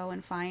has to go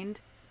and find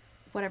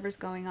whatever's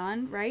going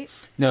on, right?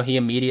 No, he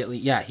immediately,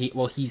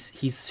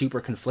 he's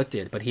super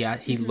conflicted, but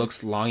he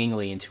looks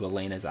longingly into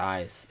Elena's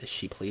eyes as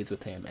she pleads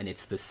with him, and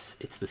it's the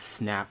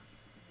snap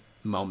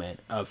moment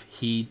of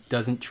he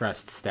doesn't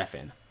trust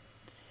Stefan,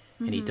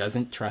 and he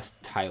doesn't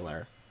trust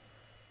Tyler,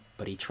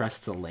 but he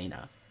trusts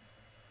Elena.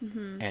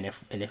 And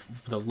if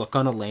the look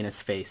on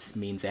Elena's face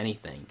means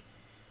anything,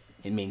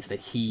 it means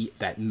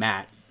that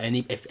Matt,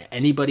 if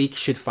anybody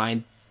should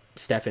find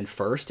Stefan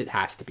first, it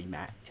has to be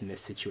Matt in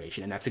this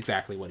situation, and that's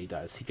exactly what he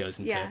does. He goes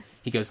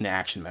into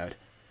action mode.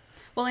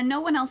 Well, and no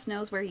one else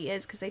knows where he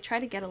is because they try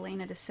to get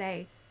Elena to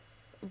say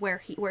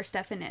where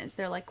Stefan is.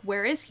 They're like,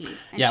 "Where is he?"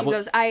 And she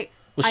goes, "I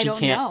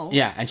don't know."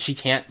 Yeah, and she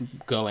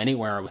can't go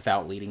anywhere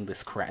without leading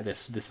this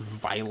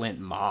violent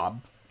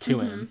mob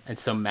to him, and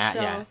so Matt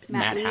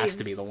has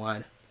to be the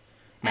one.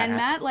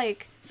 Matt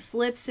like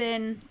slips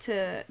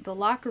into the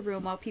locker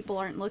room while people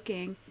aren't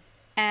looking,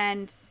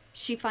 and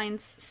she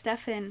finds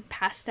Stefan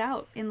passed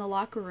out in the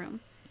locker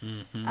room.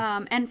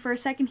 And for a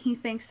second he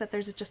thinks that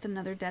there's just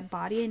another dead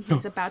body, and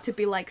he's about to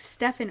be like,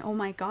 Stefan, oh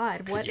my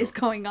god, what is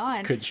going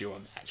on? Could you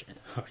imagine?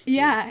 Oh,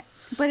 yeah,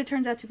 but it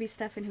turns out to be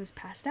Stefan who's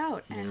passed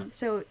out. And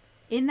so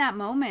in that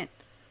moment,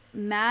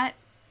 Matt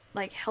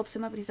like helps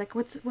him up, and he's like,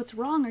 what's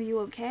wrong? Are you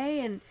okay?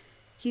 And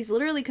he's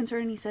literally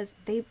concerned, and he says,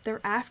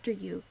 they're after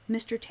you.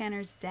 Mr.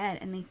 Tanner's dead,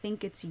 and they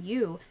think it's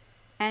you.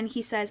 And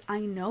he says,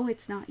 I know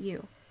it's not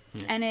you.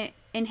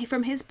 And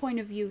from his point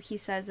of view, he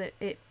says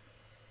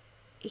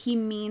he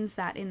means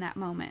that in that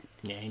moment.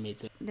 Yeah, he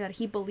means it. That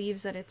he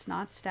believes that it's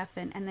not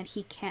Stefan, and that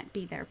he can't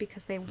be there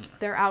because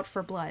they're out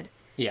for blood.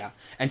 Yeah,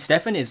 and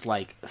Stefan is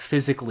like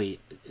physically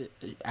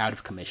out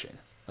of commission.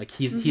 Like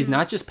he's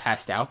not just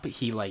passed out, but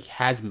he like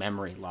has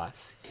memory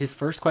loss. His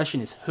first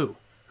question is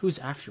who's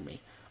after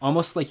me?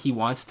 Almost like he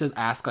wants to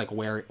ask like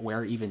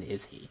where even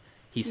is he?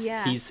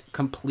 He's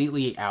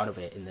completely out of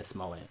it in this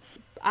moment.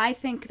 I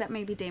think that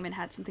maybe Damon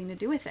had something to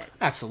do with it.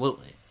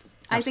 Absolutely.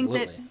 I think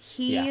that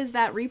he is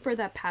that Reaper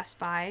that passed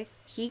by.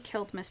 He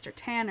killed Mr.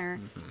 Tanner,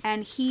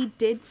 and he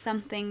did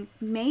something.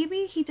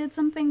 Maybe he did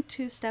something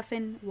to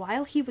Stefan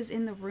while he was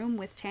in the room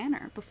with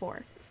Tanner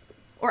before.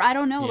 Or I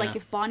don't know, like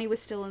if Bonnie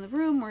was still in the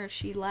room, or if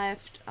she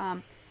left,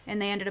 and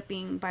they ended up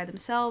being by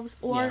themselves,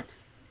 or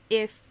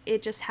if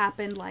it just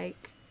happened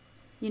like,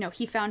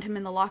 he found him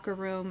in the locker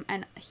room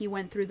and he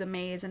went through the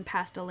maze and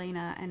past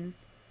Elena, and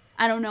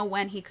I don't know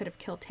when he could have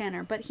killed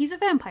Tanner, but he's a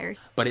vampire.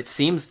 But it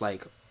seems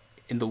like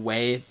in the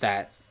way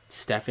that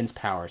Stefan's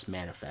powers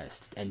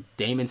manifest and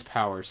Damon's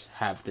powers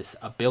have this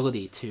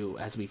ability to,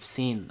 as we've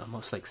seen,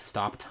 almost like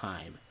stop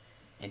time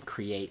and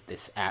create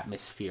this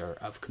atmosphere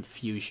of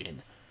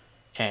confusion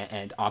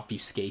and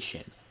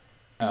obfuscation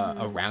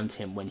around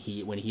him when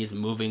he is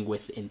moving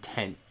with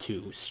intent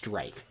to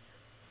strike.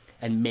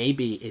 And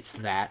maybe it's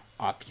that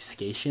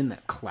obfuscation,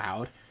 that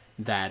cloud,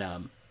 that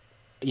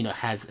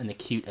has an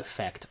acute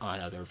effect on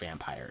other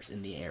vampires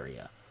in the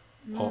area.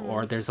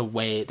 Or there's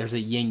a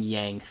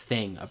yin-yang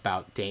thing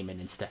about Damon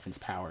and Stefan's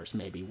powers,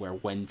 maybe, where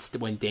when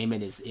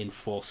Damon is in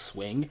full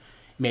swing,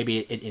 maybe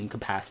it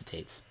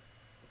incapacitates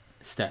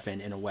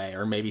Stefan in a way,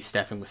 or maybe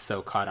Stefan was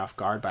so caught off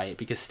guard by it,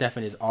 because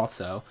Stefan is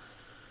also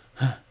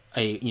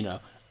a,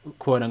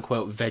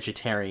 quote-unquote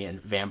vegetarian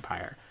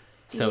vampire.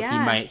 So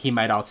he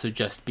might also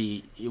just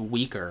be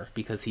weaker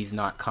because he's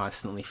not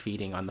constantly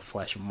feeding on the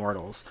flesh of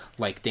mortals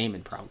like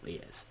Damon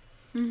probably is.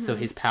 So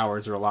his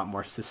powers are a lot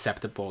more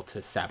susceptible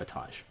to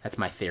sabotage. That's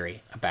my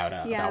theory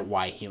about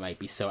why he might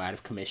be so out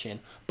of commission.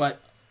 But,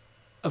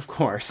 of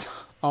course,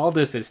 all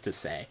this is to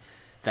say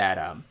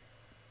that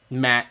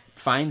Matt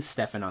finds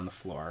Stefan on the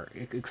floor,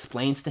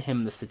 explains to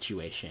him the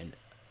situation.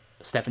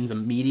 Stefan's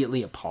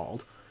immediately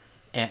appalled.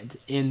 And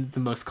in the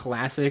most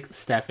classic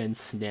Stefan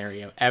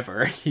scenario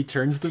ever, he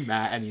turns to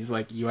Matt and he's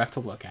like, you have to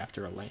look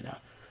after Elena.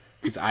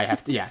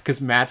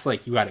 Because Matt's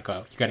like, you gotta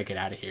go. You gotta get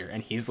out of here.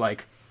 And he's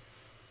like,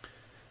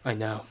 I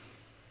know.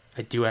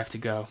 I do have to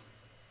go.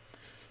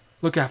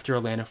 Look after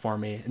Elena for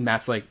me. And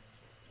Matt's like,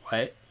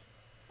 what?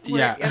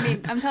 Yeah. I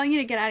mean, I'm telling you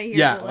to get out of here.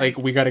 Yeah, but, like,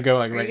 we gotta go,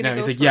 like, are you right gonna now.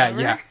 He's go like, yeah,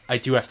 forever? I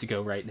do have to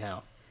go right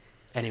now.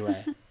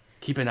 Anyway,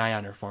 keep an eye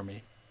on her for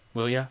me,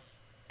 will ya?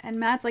 And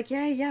Matt's like,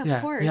 yeah,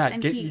 of course. Yeah,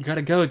 And you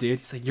gotta go, dude.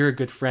 He's like, you're a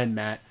good friend,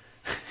 Matt.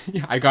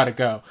 Yeah, I gotta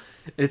go.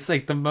 It's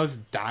like the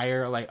most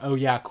dire, like, oh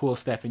yeah, cool,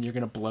 Stefan, you're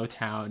gonna blow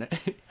town,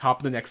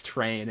 hop the next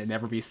train, and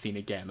never be seen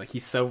again. Like,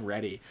 he's so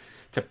ready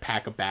to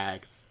pack a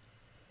bag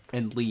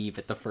and leave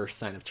at the first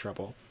sign of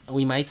trouble.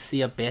 We might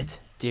see a bit,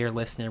 dear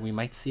listener, we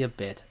might see a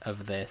bit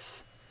of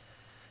this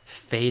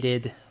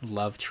fated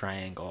love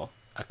triangle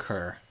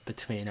occur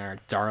between our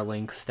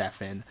darling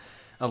Stefan,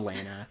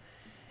 Elena,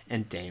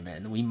 and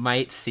Damon. We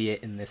might see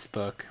it in this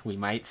book. We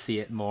might see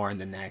it more in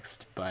the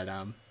next, but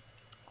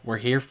we're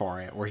here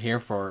for it. We're here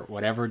for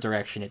whatever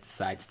direction it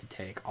decides to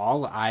take.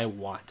 All I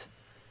want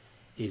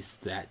is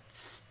that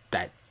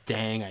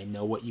dang, I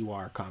know what you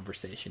are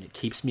conversation. It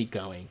keeps me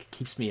going. It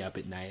keeps me up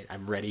at night.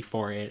 I'm ready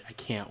for it. I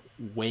can't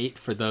wait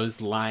for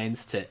those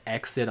lines to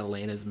exit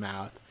Elena's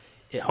mouth.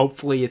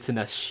 Hopefully it's in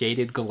a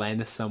shaded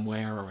glen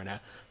somewhere or in a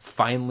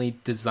finely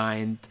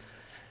designed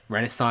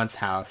Renaissance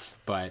house,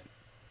 but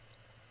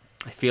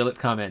I feel it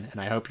coming, and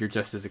I hope you're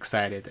just as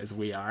excited as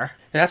we are.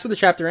 And that's where the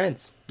chapter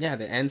ends. Yeah,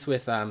 it ends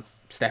with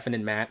Stefan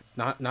and Matt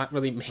not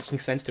really making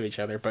sense to each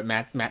other, but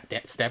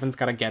Stefan's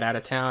got to get out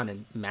of town,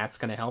 and Matt's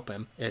going to help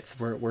him.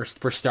 We're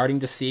starting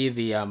to see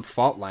the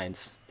fault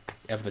lines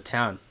of the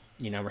town.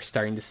 You know, we're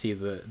starting to see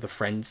the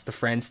friends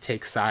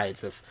take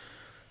sides of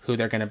who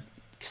they're going to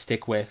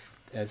stick with,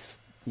 as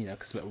you know,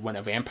 because when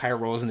a vampire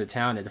rolls into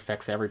town, it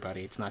affects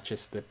everybody. It's not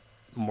just the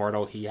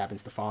mortal he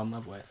happens to fall in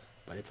love with,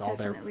 but it's all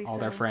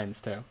their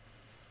friends too.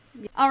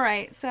 All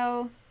right,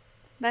 so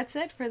that's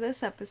it for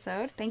this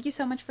episode. Thank you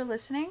so much for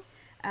listening.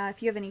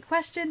 If you have any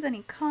questions,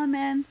 any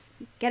comments,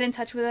 get in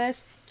touch with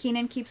us.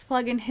 Keenan keeps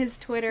plugging his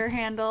Twitter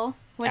handle.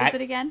 What is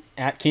it again?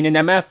 At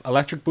KeenanMF,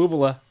 Electric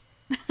Boobola.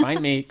 Find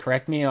me,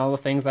 correct me on all the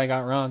things I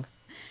got wrong.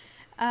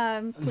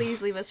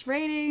 Please leave us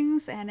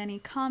ratings and any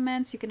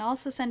comments. You can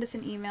also send us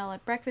an email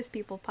at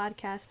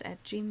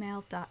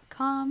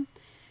breakfastpeoplepodcast@gmail.com.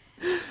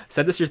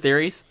 Send us your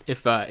theories.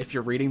 If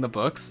you're reading the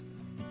books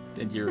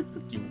and you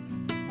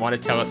want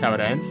to tell us how it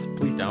ends,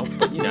 please don't.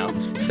 But you know,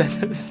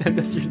 send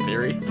us your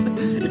theories.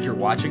 If you're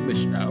watching the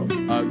show,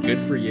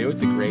 good for you.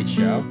 It's a great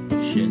show.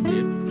 Shit,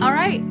 dude. All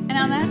right, and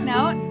on that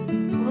note,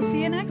 we'll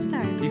see you next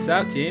time. Peace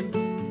out, team.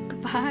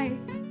 Bye.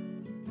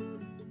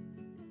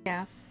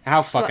 Yeah.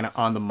 How fucking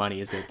on the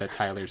money is it that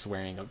Tyler's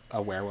wearing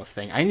a werewolf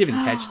thing? I didn't even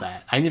catch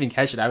that. I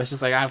was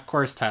just like, of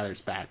course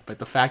Tyler's back. But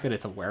the fact that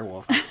it's a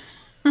werewolf.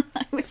 I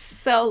was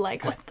so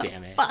like, God what the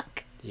damn it.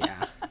 fuck?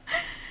 Yeah.